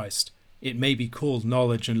Saviour Christ. It may be called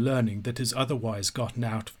knowledge and learning that is otherwise gotten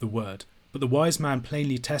out of the word. But the wise man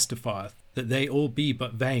plainly testifieth that they all be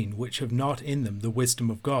but vain which have not in them the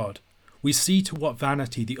wisdom of God. We see to what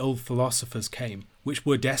vanity the old philosophers came, which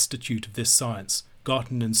were destitute of this science,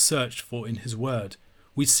 gotten and searched for in his word.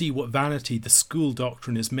 We see what vanity the school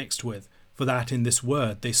doctrine is mixed with, for that in this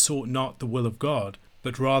word they sought not the will of God,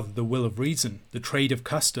 but rather the will of reason, the trade of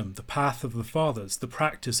custom, the path of the fathers, the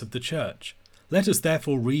practice of the church. Let us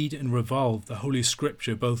therefore read and revolve the Holy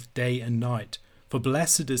Scripture both day and night, for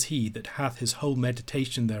blessed is he that hath his whole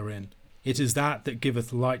meditation therein. It is that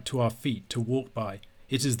giveth light to our feet to walk by.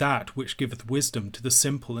 It is that which giveth wisdom to the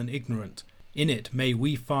simple and ignorant. In it may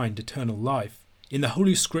we find eternal life. In the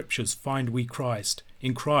Holy Scriptures find we Christ.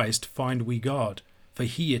 In Christ find we God. For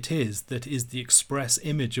he it is that is the express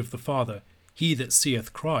image of the Father. He that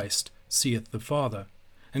seeth Christ seeth the Father.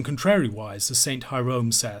 And contrariwise, as St.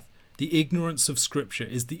 Hierome saith, the ignorance of Scripture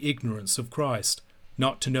is the ignorance of Christ.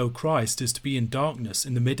 Not to know Christ is to be in darkness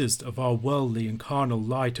in the midst of our worldly and carnal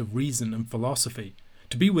light of reason and philosophy.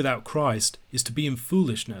 To be without Christ is to be in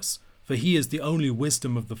foolishness, for he is the only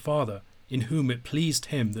wisdom of the Father, in whom it pleased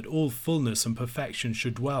him that all fullness and perfection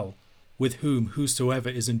should dwell, with whom whosoever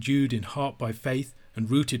is endued in heart by faith,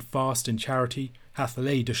 and rooted fast in charity, hath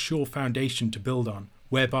laid a sure foundation to build on,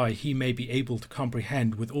 whereby he may be able to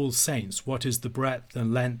comprehend with all saints what is the breadth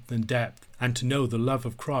and length and depth, and to know the love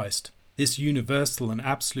of Christ. This universal and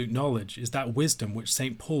absolute knowledge is that wisdom which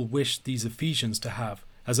St. Paul wished these Ephesians to have,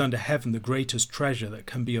 as under heaven the greatest treasure that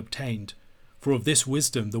can be obtained. For of this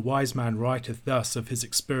wisdom the wise man writeth thus of his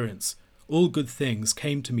experience: all good things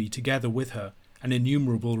came to me together with her, and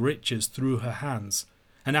innumerable riches through her hands.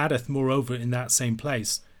 And addeth moreover in that same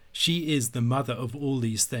place, she is the mother of all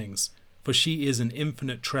these things, for she is an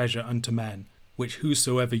infinite treasure unto men, which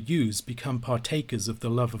whosoever use become partakers of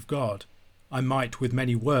the love of God. I might with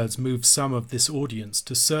many words move some of this audience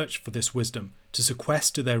to search for this wisdom, to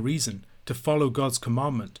sequester their reason, to follow God's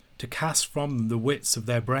commandment, to cast from them the wits of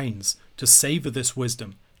their brains, to savour this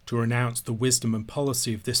wisdom, to renounce the wisdom and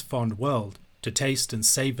policy of this fond world, to taste and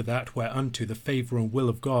savour that whereunto the favour and will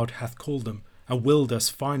of God hath called them, and willed us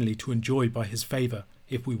finally to enjoy by his favour,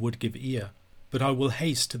 if we would give ear. But I will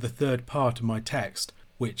haste to the third part of my text,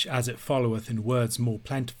 which as it followeth in words more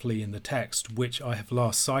plentifully in the text which I have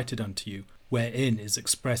last cited unto you, wherein is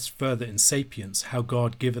expressed further in sapience how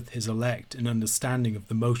God giveth his elect an understanding of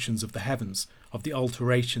the motions of the heavens, of the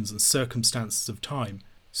alterations and circumstances of time,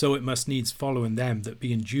 so it must needs follow in them that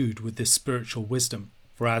be endued with this spiritual wisdom.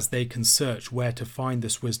 For as they can search where to find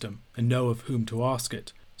this wisdom, and know of whom to ask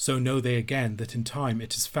it, so know they again that in time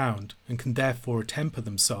it is found, and can therefore attemper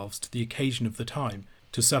themselves to the occasion of the time,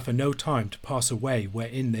 to suffer no time to pass away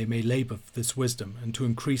wherein they may labour for this wisdom, and to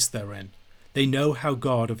increase therein. They know how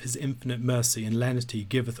God of his infinite mercy and lenity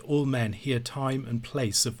giveth all men here time and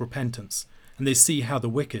place of repentance, and they see how the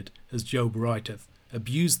wicked, as Job writeth,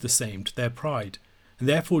 abuse the same to their pride, and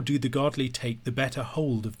therefore do the godly take the better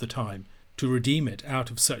hold of the time, to redeem it out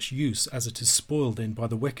of such use as it is spoiled in by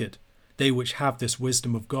the wicked. They which have this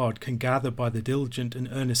wisdom of God can gather by the diligent and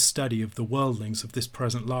earnest study of the worldlings of this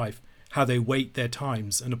present life, how they wait their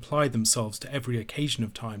times and apply themselves to every occasion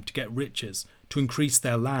of time to get riches, to increase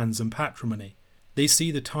their lands and patrimony. They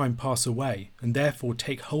see the time pass away, and therefore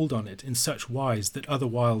take hold on it in such wise that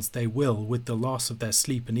otherwhiles they will, with the loss of their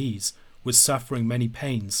sleep and ease, with suffering many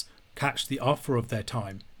pains, catch the offer of their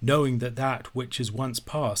time, knowing that that which is once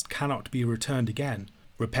past cannot be returned again.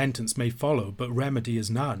 Repentance may follow, but remedy is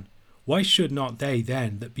none. Why should not they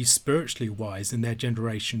then that be spiritually wise in their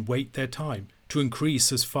generation wait their time, to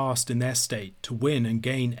increase as fast in their state, to win and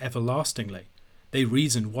gain everlastingly? They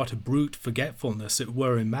reason what a brute forgetfulness it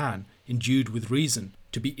were in man, endued with reason,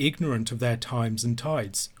 to be ignorant of their times and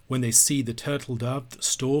tides, when they see the turtle-dove, the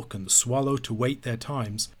stork, and the swallow to wait their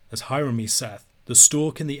times, as Hierome saith, the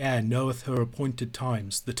stork in the air knoweth her appointed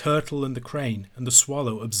times, the turtle and the crane and the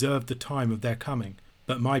swallow observe the time of their coming.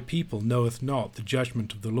 But my people knoweth not the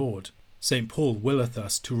judgment of the Lord. St. Paul willeth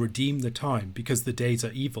us to redeem the time, because the days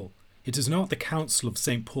are evil. It is not the counsel of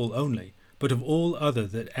St. Paul only, but of all other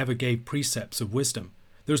that ever gave precepts of wisdom.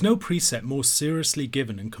 There is no precept more seriously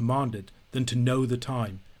given and commanded than to know the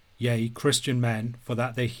time. Yea, Christian men, for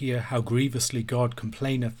that they hear how grievously God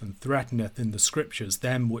complaineth and threateneth in the Scriptures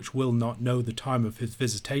them which will not know the time of his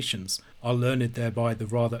visitations, are learned thereby the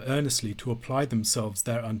rather earnestly to apply themselves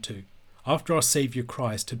thereunto. After our Saviour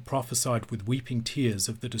Christ had prophesied with weeping tears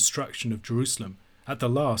of the destruction of Jerusalem, at the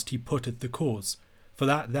last he putteth the cause, for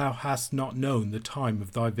that thou hast not known the time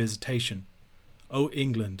of thy visitation. O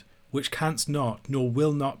England, which canst not nor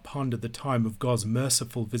will not ponder the time of God's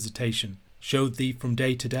merciful visitation, showed thee from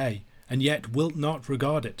day to day, and yet wilt not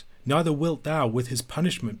regard it, neither wilt thou with his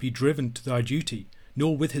punishment be driven to thy duty,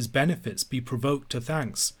 nor with his benefits be provoked to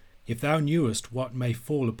thanks. If thou knewest what may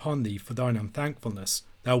fall upon thee for thine unthankfulness,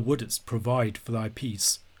 thou wouldest provide for thy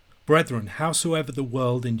peace. Brethren, howsoever the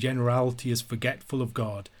world in generality is forgetful of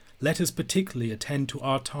God, let us particularly attend to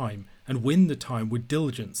our time, and win the time with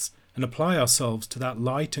diligence, and apply ourselves to that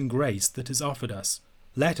light and grace that is offered us.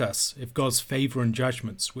 Let us, if God's favour and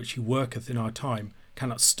judgments which he worketh in our time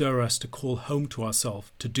cannot stir us to call home to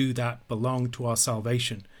ourselves to do that belong to our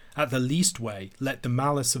salvation, at the least way let the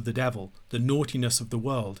malice of the devil, the naughtiness of the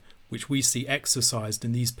world, which we see exercised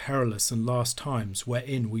in these perilous and last times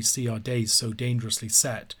wherein we see our days so dangerously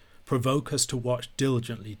set, provoke us to watch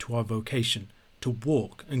diligently to our vocation, to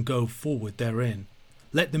walk and go forward therein.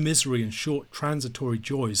 Let the misery and short transitory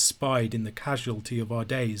joys spied in the casualty of our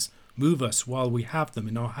days move us while we have them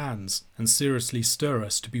in our hands, and seriously stir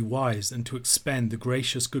us to be wise and to expend the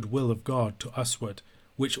gracious goodwill of God to usward,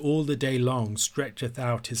 which all the day long stretcheth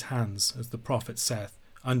out his hands, as the prophet saith,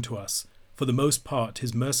 unto us, for the most part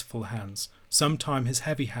his merciful hands, sometime his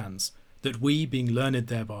heavy hands, that we, being learned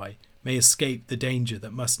thereby, may escape the danger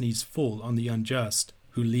that must needs fall on the unjust,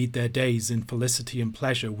 who lead their days in felicity and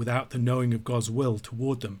pleasure without the knowing of God's will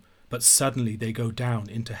toward them, but suddenly they go down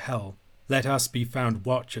into hell. Let us be found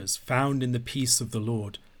watchers, found in the peace of the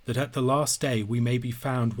Lord, that at the last day we may be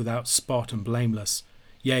found without spot and blameless.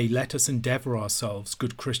 Yea, let us endeavour ourselves,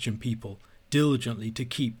 good Christian people, diligently to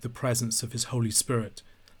keep the presence of his Holy Spirit.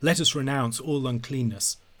 Let us renounce all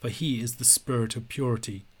uncleanness, for he is the Spirit of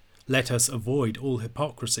purity. Let us avoid all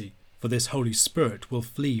hypocrisy, for this Holy Spirit will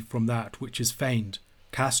flee from that which is feigned.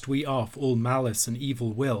 Cast we off all malice and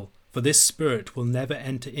evil will, for this Spirit will never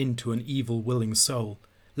enter into an evil willing soul.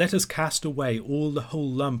 Let us cast away all the whole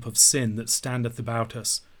lump of sin that standeth about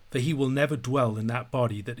us, for he will never dwell in that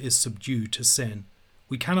body that is subdued to sin.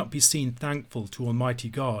 We cannot be seen thankful to Almighty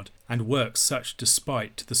God, and work such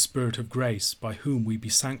despite to the Spirit of grace by whom we be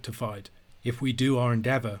sanctified. If we do our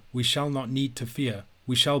endeavour, we shall not need to fear.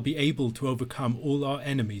 We shall be able to overcome all our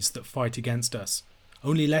enemies that fight against us.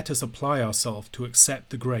 Only let us apply ourselves to accept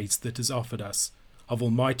the grace that is offered us. Of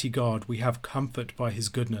Almighty God we have comfort by his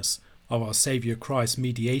goodness. Of our Saviour Christ's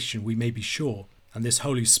mediation we may be sure, and this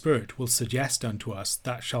Holy Spirit will suggest unto us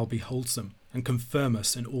that shall be wholesome, and confirm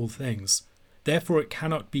us in all things. Therefore it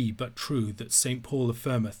cannot be but true that St. Paul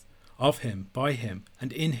affirmeth, Of him, by him,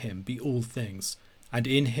 and in him be all things, and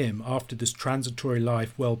in him after this transitory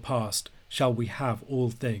life well past shall we have all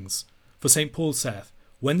things. For St. Paul saith,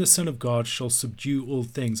 When the Son of God shall subdue all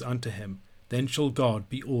things unto him, then shall God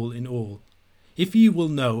be all in all. If ye will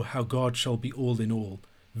know how God shall be all in all,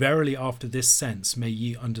 verily after this sense may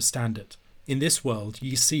ye understand it. In this world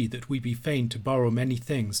ye see that we be fain to borrow many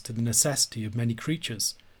things to the necessity of many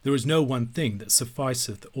creatures. There is no one thing that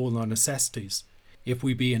sufficeth all our necessities. If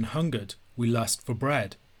we be an hungered, we lust for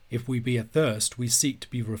bread. If we be athirst, we seek to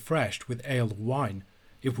be refreshed with ale or wine.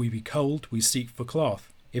 If we be cold, we seek for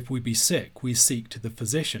cloth. If we be sick, we seek to the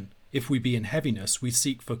physician. If we be in heaviness, we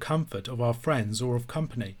seek for comfort of our friends or of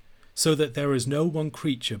company. So that there is no one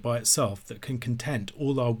creature by itself that can content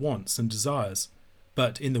all our wants and desires.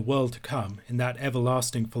 But in the world to come, in that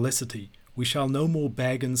everlasting felicity, we shall no more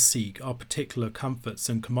beg and seek our particular comforts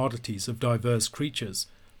and commodities of divers creatures,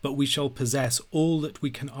 but we shall possess all that we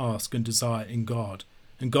can ask and desire in God,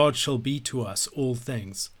 and God shall be to us all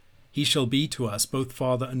things. He shall be to us both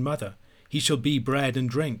father and mother. He shall be bread and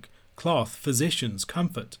drink, cloth, physicians,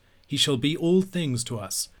 comfort. He shall be all things to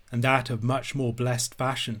us, and that of much more blessed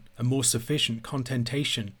fashion and more sufficient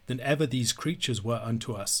contentation than ever these creatures were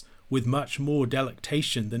unto us, with much more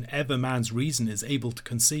delectation than ever man's reason is able to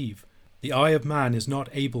conceive. The eye of man is not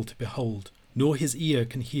able to behold, nor his ear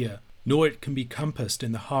can hear, nor it can be compassed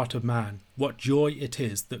in the heart of man, what joy it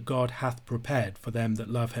is that God hath prepared for them that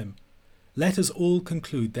love him. Let us all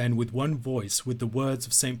conclude then with one voice with the words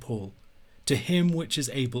of St. Paul, To him which is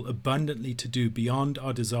able abundantly to do beyond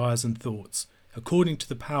our desires and thoughts, according to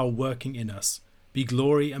the power working in us, be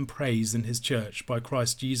glory and praise in his church by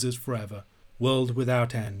Christ Jesus forever, world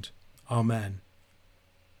without end. Amen.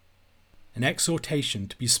 An exhortation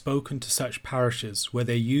to be spoken to such parishes where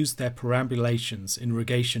they use their perambulations in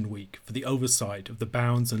Rogation Week for the oversight of the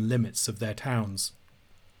bounds and limits of their towns.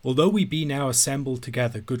 Although we be now assembled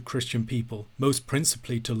together, good Christian people, most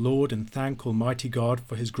principally to laud and thank Almighty God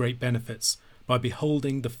for his great benefits, by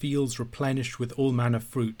beholding the fields replenished with all manner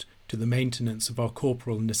fruit, to the maintenance of our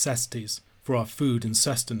corporal necessities, for our food and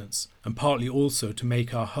sustenance, and partly also to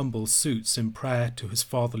make our humble suits in prayer to his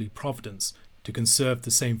fatherly providence, to conserve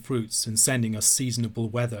the same fruits in sending us seasonable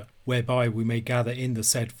weather, whereby we may gather in the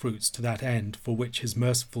said fruits to that end for which his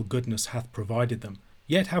merciful goodness hath provided them.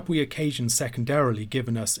 Yet have we occasion secondarily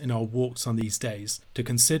given us in our walks on these days to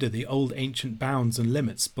consider the old ancient bounds and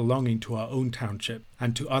limits belonging to our own township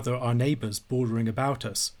and to other our neighbours bordering about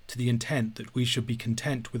us, to the intent that we should be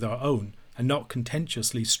content with our own, and not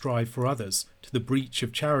contentiously strive for others, to the breach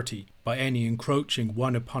of charity, by any encroaching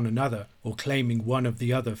one upon another, or claiming one of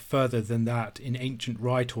the other further than that in ancient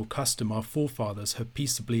right or custom our forefathers have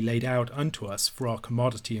peaceably laid out unto us for our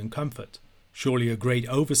commodity and comfort. Surely a great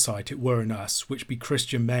oversight it were in us, which be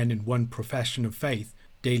Christian men in one profession of faith,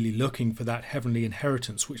 daily looking for that heavenly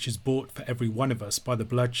inheritance which is bought for every one of us by the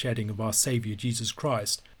bloodshedding of our Saviour Jesus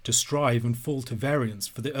Christ, to strive and fall to variance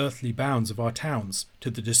for the earthly bounds of our towns,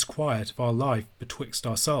 to the disquiet of our life betwixt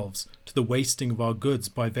ourselves, to the wasting of our goods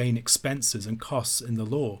by vain expenses and costs in the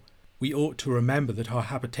law. We ought to remember that our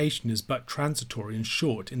habitation is but transitory and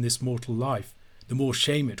short in this mortal life. The more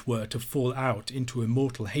shame it were to fall out into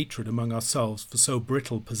immortal hatred among ourselves for so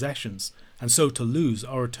brittle possessions, and so to lose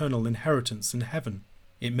our eternal inheritance in heaven.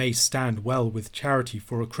 It may stand well with charity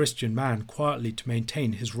for a Christian man quietly to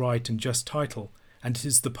maintain his right and just title, and it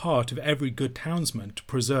is the part of every good townsman to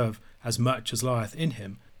preserve, as much as lieth in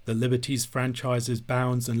him, the liberties, franchises,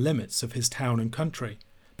 bounds, and limits of his town and country,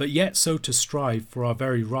 but yet so to strive for our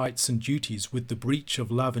very rights and duties with the breach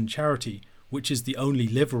of love and charity, which is the only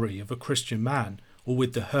livery of a Christian man, or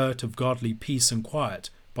with the hurt of godly peace and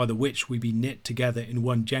quiet, by the which we be knit together in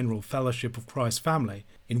one general fellowship of Christ's family,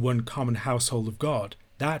 in one common household of God,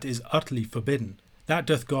 that is utterly forbidden. That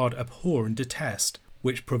doth God abhor and detest,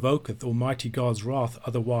 which provoketh Almighty God's wrath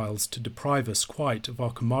otherwhiles to deprive us quite of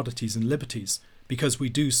our commodities and liberties, because we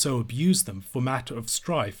do so abuse them for matter of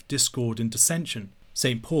strife, discord, and dissension.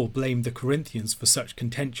 St. Paul blamed the Corinthians for such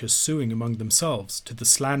contentious suing among themselves, to the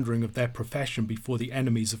slandering of their profession before the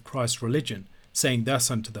enemies of Christ's religion, saying thus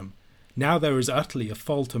unto them, Now there is utterly a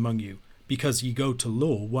fault among you, because ye go to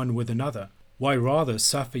law one with another. Why rather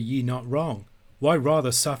suffer ye not wrong? Why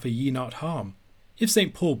rather suffer ye not harm? If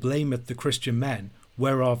St. Paul blameth the Christian men,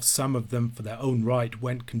 whereof some of them for their own right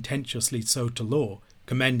went contentiously so to law,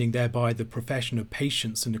 commending thereby the profession of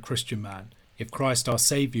patience in a Christian man, if Christ our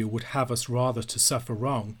Saviour would have us rather to suffer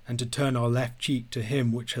wrong, and to turn our left cheek to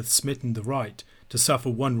him which hath smitten the right, to suffer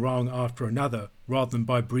one wrong after another, rather than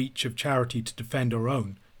by breach of charity to defend our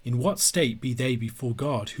own, in what state be they before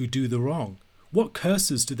God who do the wrong? What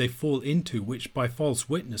curses do they fall into which by false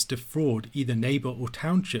witness defraud either neighbour or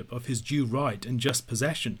township of his due right and just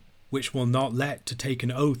possession, which will not let to take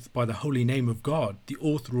an oath by the holy name of God, the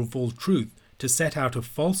author of all truth, to set out a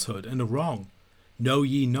falsehood and a wrong? Know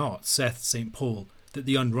ye not, saith St. Paul, that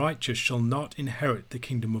the unrighteous shall not inherit the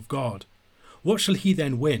kingdom of God? What shall he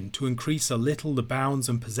then win to increase a little the bounds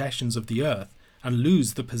and possessions of the earth, and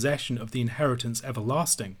lose the possession of the inheritance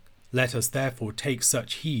everlasting? Let us therefore take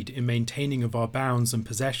such heed in maintaining of our bounds and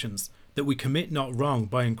possessions, that we commit not wrong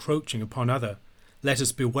by encroaching upon other. Let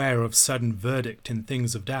us beware of sudden verdict in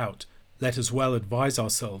things of doubt. Let us well advise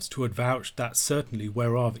ourselves to avouch that certainly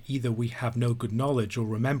whereof either we have no good knowledge or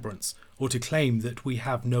remembrance, or to claim that we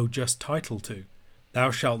have no just title to.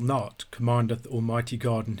 Thou shalt not, commandeth Almighty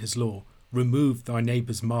God in his law, remove thy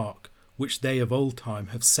neighbour's mark, which they of old time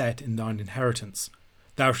have set in thine inheritance.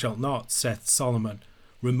 Thou shalt not, saith Solomon,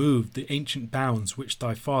 remove the ancient bounds which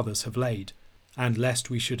thy fathers have laid. And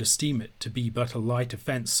lest we should esteem it to be but a light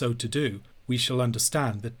offence so to do, we shall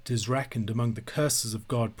understand that it is reckoned among the curses of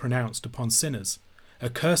God pronounced upon sinners.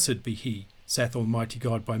 Accursed be he, saith Almighty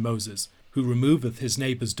God by Moses, who removeth his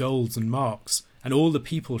neighbour's doles and marks, and all the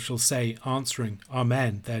people shall say, answering,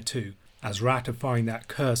 Amen thereto, as ratifying that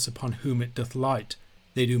curse upon whom it doth light.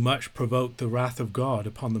 They do much provoke the wrath of God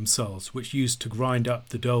upon themselves, which used to grind up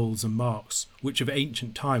the doles and marks, which of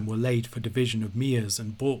ancient time were laid for division of meres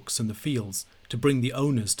and baulks in the fields, to bring the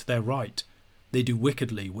owners to their right. They do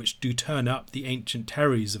wickedly, which do turn up the ancient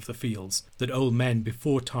terries of the fields, that old men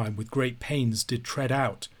before time with great pains did tread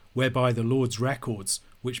out, whereby the Lord's records,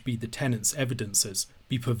 which be the tenants' evidences,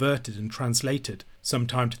 be perverted and translated,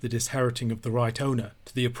 sometime to the disheriting of the right owner,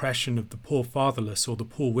 to the oppression of the poor fatherless or the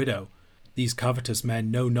poor widow. These covetous men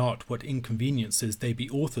know not what inconveniences they be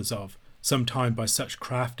authors of. Sometime by such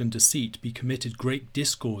craft and deceit be committed great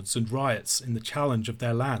discords and riots in the challenge of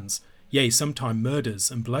their lands, yea, sometime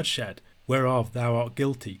murders and bloodshed, whereof thou art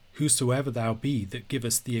guilty, whosoever thou be that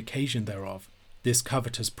givest the occasion thereof. This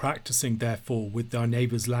covetous practising therefore with thy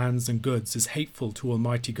neighbour's lands and goods is hateful to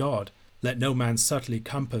Almighty God. Let no man subtly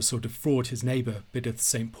compass or defraud his neighbour, biddeth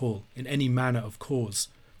St. Paul, in any manner of cause.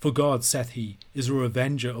 For God, saith he, is a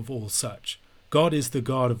revenger of all such. God is the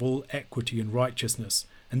God of all equity and righteousness,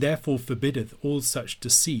 and therefore forbiddeth all such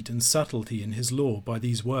deceit and subtlety in his law by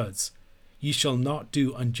these words. Ye shall not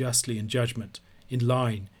do unjustly in judgment, in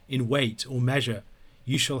line, in weight or measure.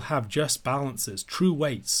 You shall have just balances, true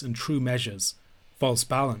weights and true measures. False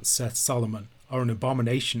balance, saith Solomon, are an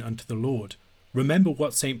abomination unto the Lord. Remember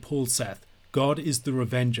what St. Paul saith, God is the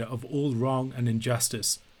revenger of all wrong and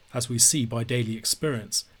injustice, as we see by daily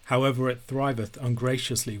experience, however it thriveth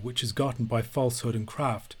ungraciously which is gotten by falsehood and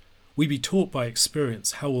craft. We be taught by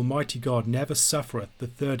experience how Almighty God never suffereth the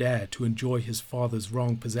third heir to enjoy his father's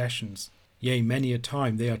wrong possessions. Yea, many a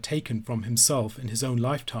time they are taken from himself in his own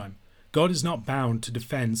lifetime. God is not bound to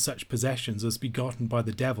defend such possessions as be gotten by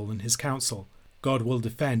the devil and his counsel. God will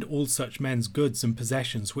defend all such men's goods and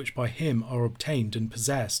possessions which by him are obtained and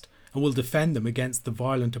possessed, and will defend them against the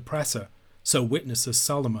violent oppressor. So witnesses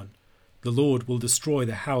Solomon. The Lord will destroy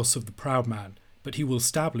the house of the proud man, but he will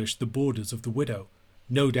establish the borders of the widow.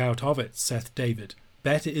 No doubt of it, saith David.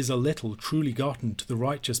 Better is a little truly gotten to the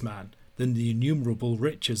righteous man than the innumerable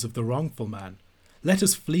riches of the wrongful man. Let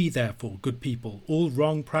us flee, therefore, good people, all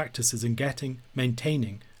wrong practices in getting,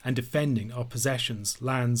 maintaining, and defending our possessions,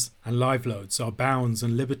 lands, and liveloads, our bounds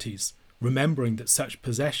and liberties, remembering that such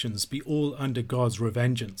possessions be all under God's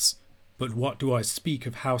revengeance. But what do I speak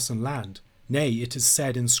of house and land? Nay, it is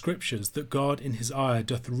said in Scriptures that God in his ire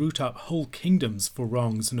doth root up whole kingdoms for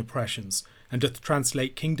wrongs and oppressions, and doth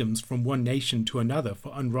translate kingdoms from one nation to another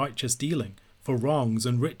for unrighteous dealing, for wrongs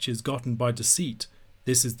and riches gotten by deceit.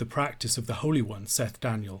 This is the practice of the Holy One, saith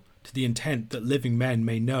Daniel, to the intent that living men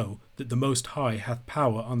may know that the Most High hath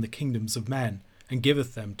power on the kingdoms of men, and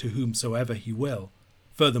giveth them to whomsoever he will.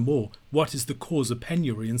 Furthermore, what is the cause of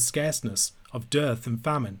penury and scarceness, of dearth and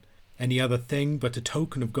famine? Any other thing but a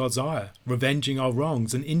token of God's ire, revenging our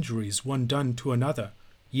wrongs and injuries one done to another.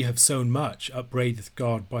 Ye have sown much, upbraideth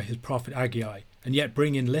God by his prophet Aggai, and yet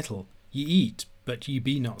bring in little. Ye eat, but ye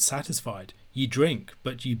be not satisfied. Ye drink,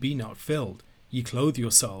 but ye be not filled. Ye clothe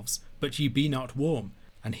yourselves, but ye be not warm.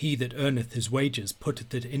 And he that earneth his wages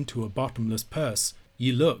putteth it into a bottomless purse.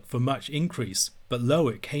 Ye look for much increase, but lo,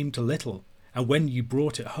 it came to little. And when ye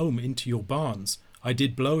brought it home into your barns, I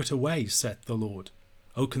did blow it away, saith the Lord.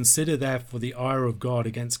 O consider therefore the ire of God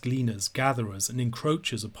against gleaners, gatherers, and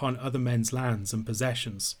encroachers upon other men's lands and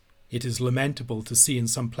possessions. It is lamentable to see in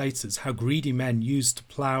some places how greedy men use to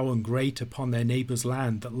plough and grate upon their neighbour's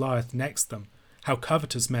land that lieth next them, how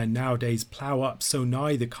covetous men nowadays plough up so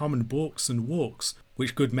nigh the common balks and walks,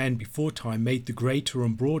 which good men beforetime made the greater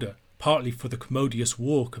and broader, partly for the commodious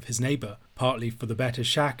walk of his neighbour, partly for the better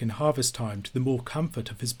shack in harvest time to the more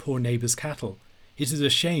comfort of his poor neighbour's cattle. It is a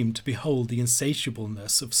shame to behold the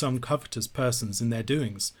insatiableness of some covetous persons in their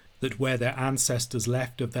doings, that where their ancestors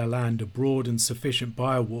left of their land a broad and sufficient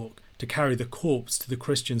byre-walk to carry the corpse to the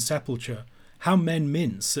Christian sepulchre, how men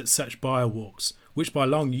mince at such byre-walks, which by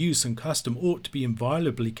long use and custom ought to be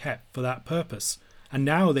inviolably kept for that purpose, and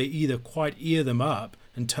now they either quite ear them up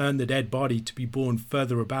and turn the dead body to be borne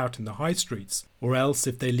further about in the high streets, or else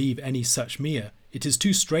if they leave any such mere, it is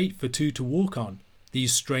too strait for two to walk on.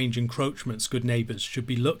 These strange encroachments, good neighbours, should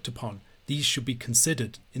be looked upon, these should be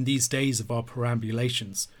considered in these days of our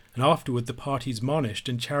perambulations, and afterward the parties admonished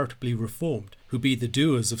and charitably reformed, who be the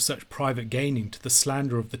doers of such private gaining to the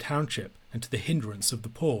slander of the township and to the hindrance of the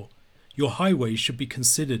poor. Your highways should be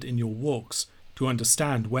considered in your walks, to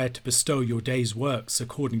understand where to bestow your day's works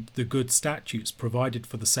according to the good statutes provided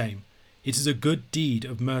for the same. It is a good deed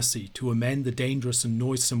of mercy to amend the dangerous and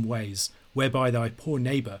noisome ways, whereby thy poor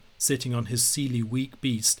neighbour, sitting on his seely weak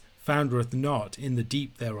beast, foundereth not in the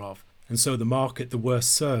deep thereof, and so the market the worse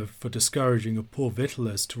served for discouraging of poor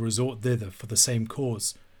victuallers to resort thither for the same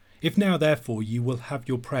cause. If now therefore ye will have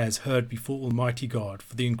your prayers heard before Almighty God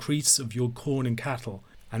for the increase of your corn and cattle,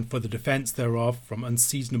 and for the defence thereof from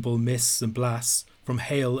unseasonable mists and blasts, from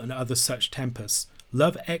hail and other such tempests,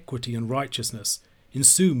 love equity and righteousness,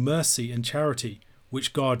 ensue mercy and charity,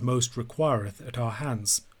 which God most requireth at our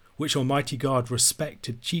hands, which Almighty God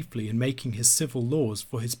respected chiefly in making his civil laws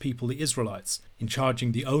for his people the Israelites, in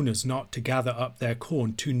charging the owners not to gather up their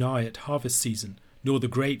corn too nigh at harvest season, nor the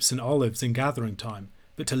grapes and olives in gathering time,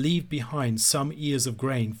 but to leave behind some ears of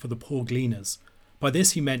grain for the poor gleaners. By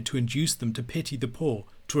this he meant to induce them to pity the poor,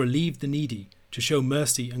 to relieve the needy, to show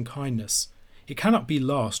mercy and kindness. It cannot be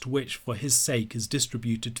lost which for his sake is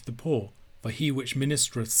distributed to the poor. For he which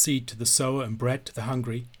ministereth seed to the sower and bread to the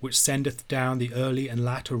hungry, which sendeth down the early and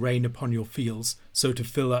latter rain upon your fields, so to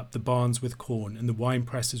fill up the barns with corn and the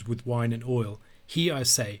winepresses with wine and oil, he, I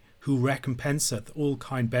say, who recompenseth all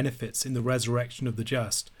kind benefits in the resurrection of the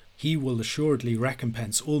just, he will assuredly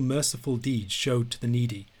recompense all merciful deeds showed to the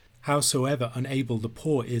needy, howsoever unable the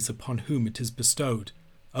poor is upon whom it is bestowed.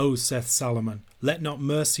 O, saith Solomon, let not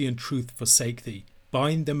mercy and truth forsake thee.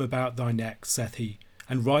 Bind them about thy neck, saith he,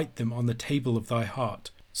 and write them on the table of thy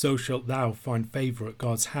heart. So shalt thou find favour at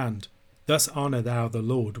God's hand. Thus honour thou the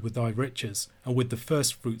Lord with thy riches, and with the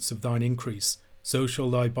firstfruits of thine increase. So shall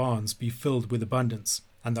thy barns be filled with abundance,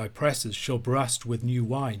 and thy presses shall burst with new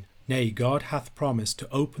wine. Nay, God hath promised to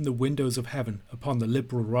open the windows of heaven upon the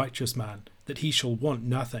liberal righteous man, that he shall want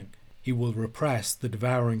nothing. He will repress the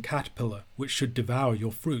devouring caterpillar, which should devour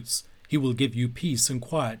your fruits. He will give you peace and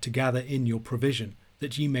quiet to gather in your provision,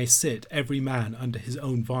 that ye may sit every man under his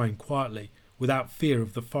own vine quietly, without fear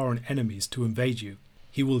of the foreign enemies to invade you.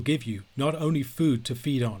 He will give you not only food to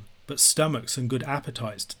feed on, but stomachs and good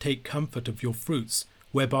appetites to take comfort of your fruits,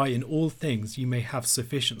 whereby in all things ye may have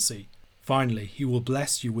sufficiency. Finally, he will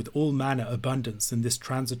bless you with all manner abundance in this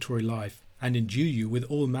transitory life, and endue you with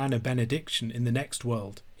all manner benediction in the next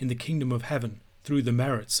world, in the kingdom of heaven, through the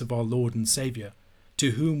merits of our Lord and Saviour,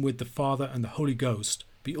 to whom with the Father and the Holy Ghost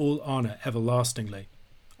be all honour everlastingly.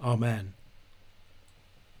 Amen.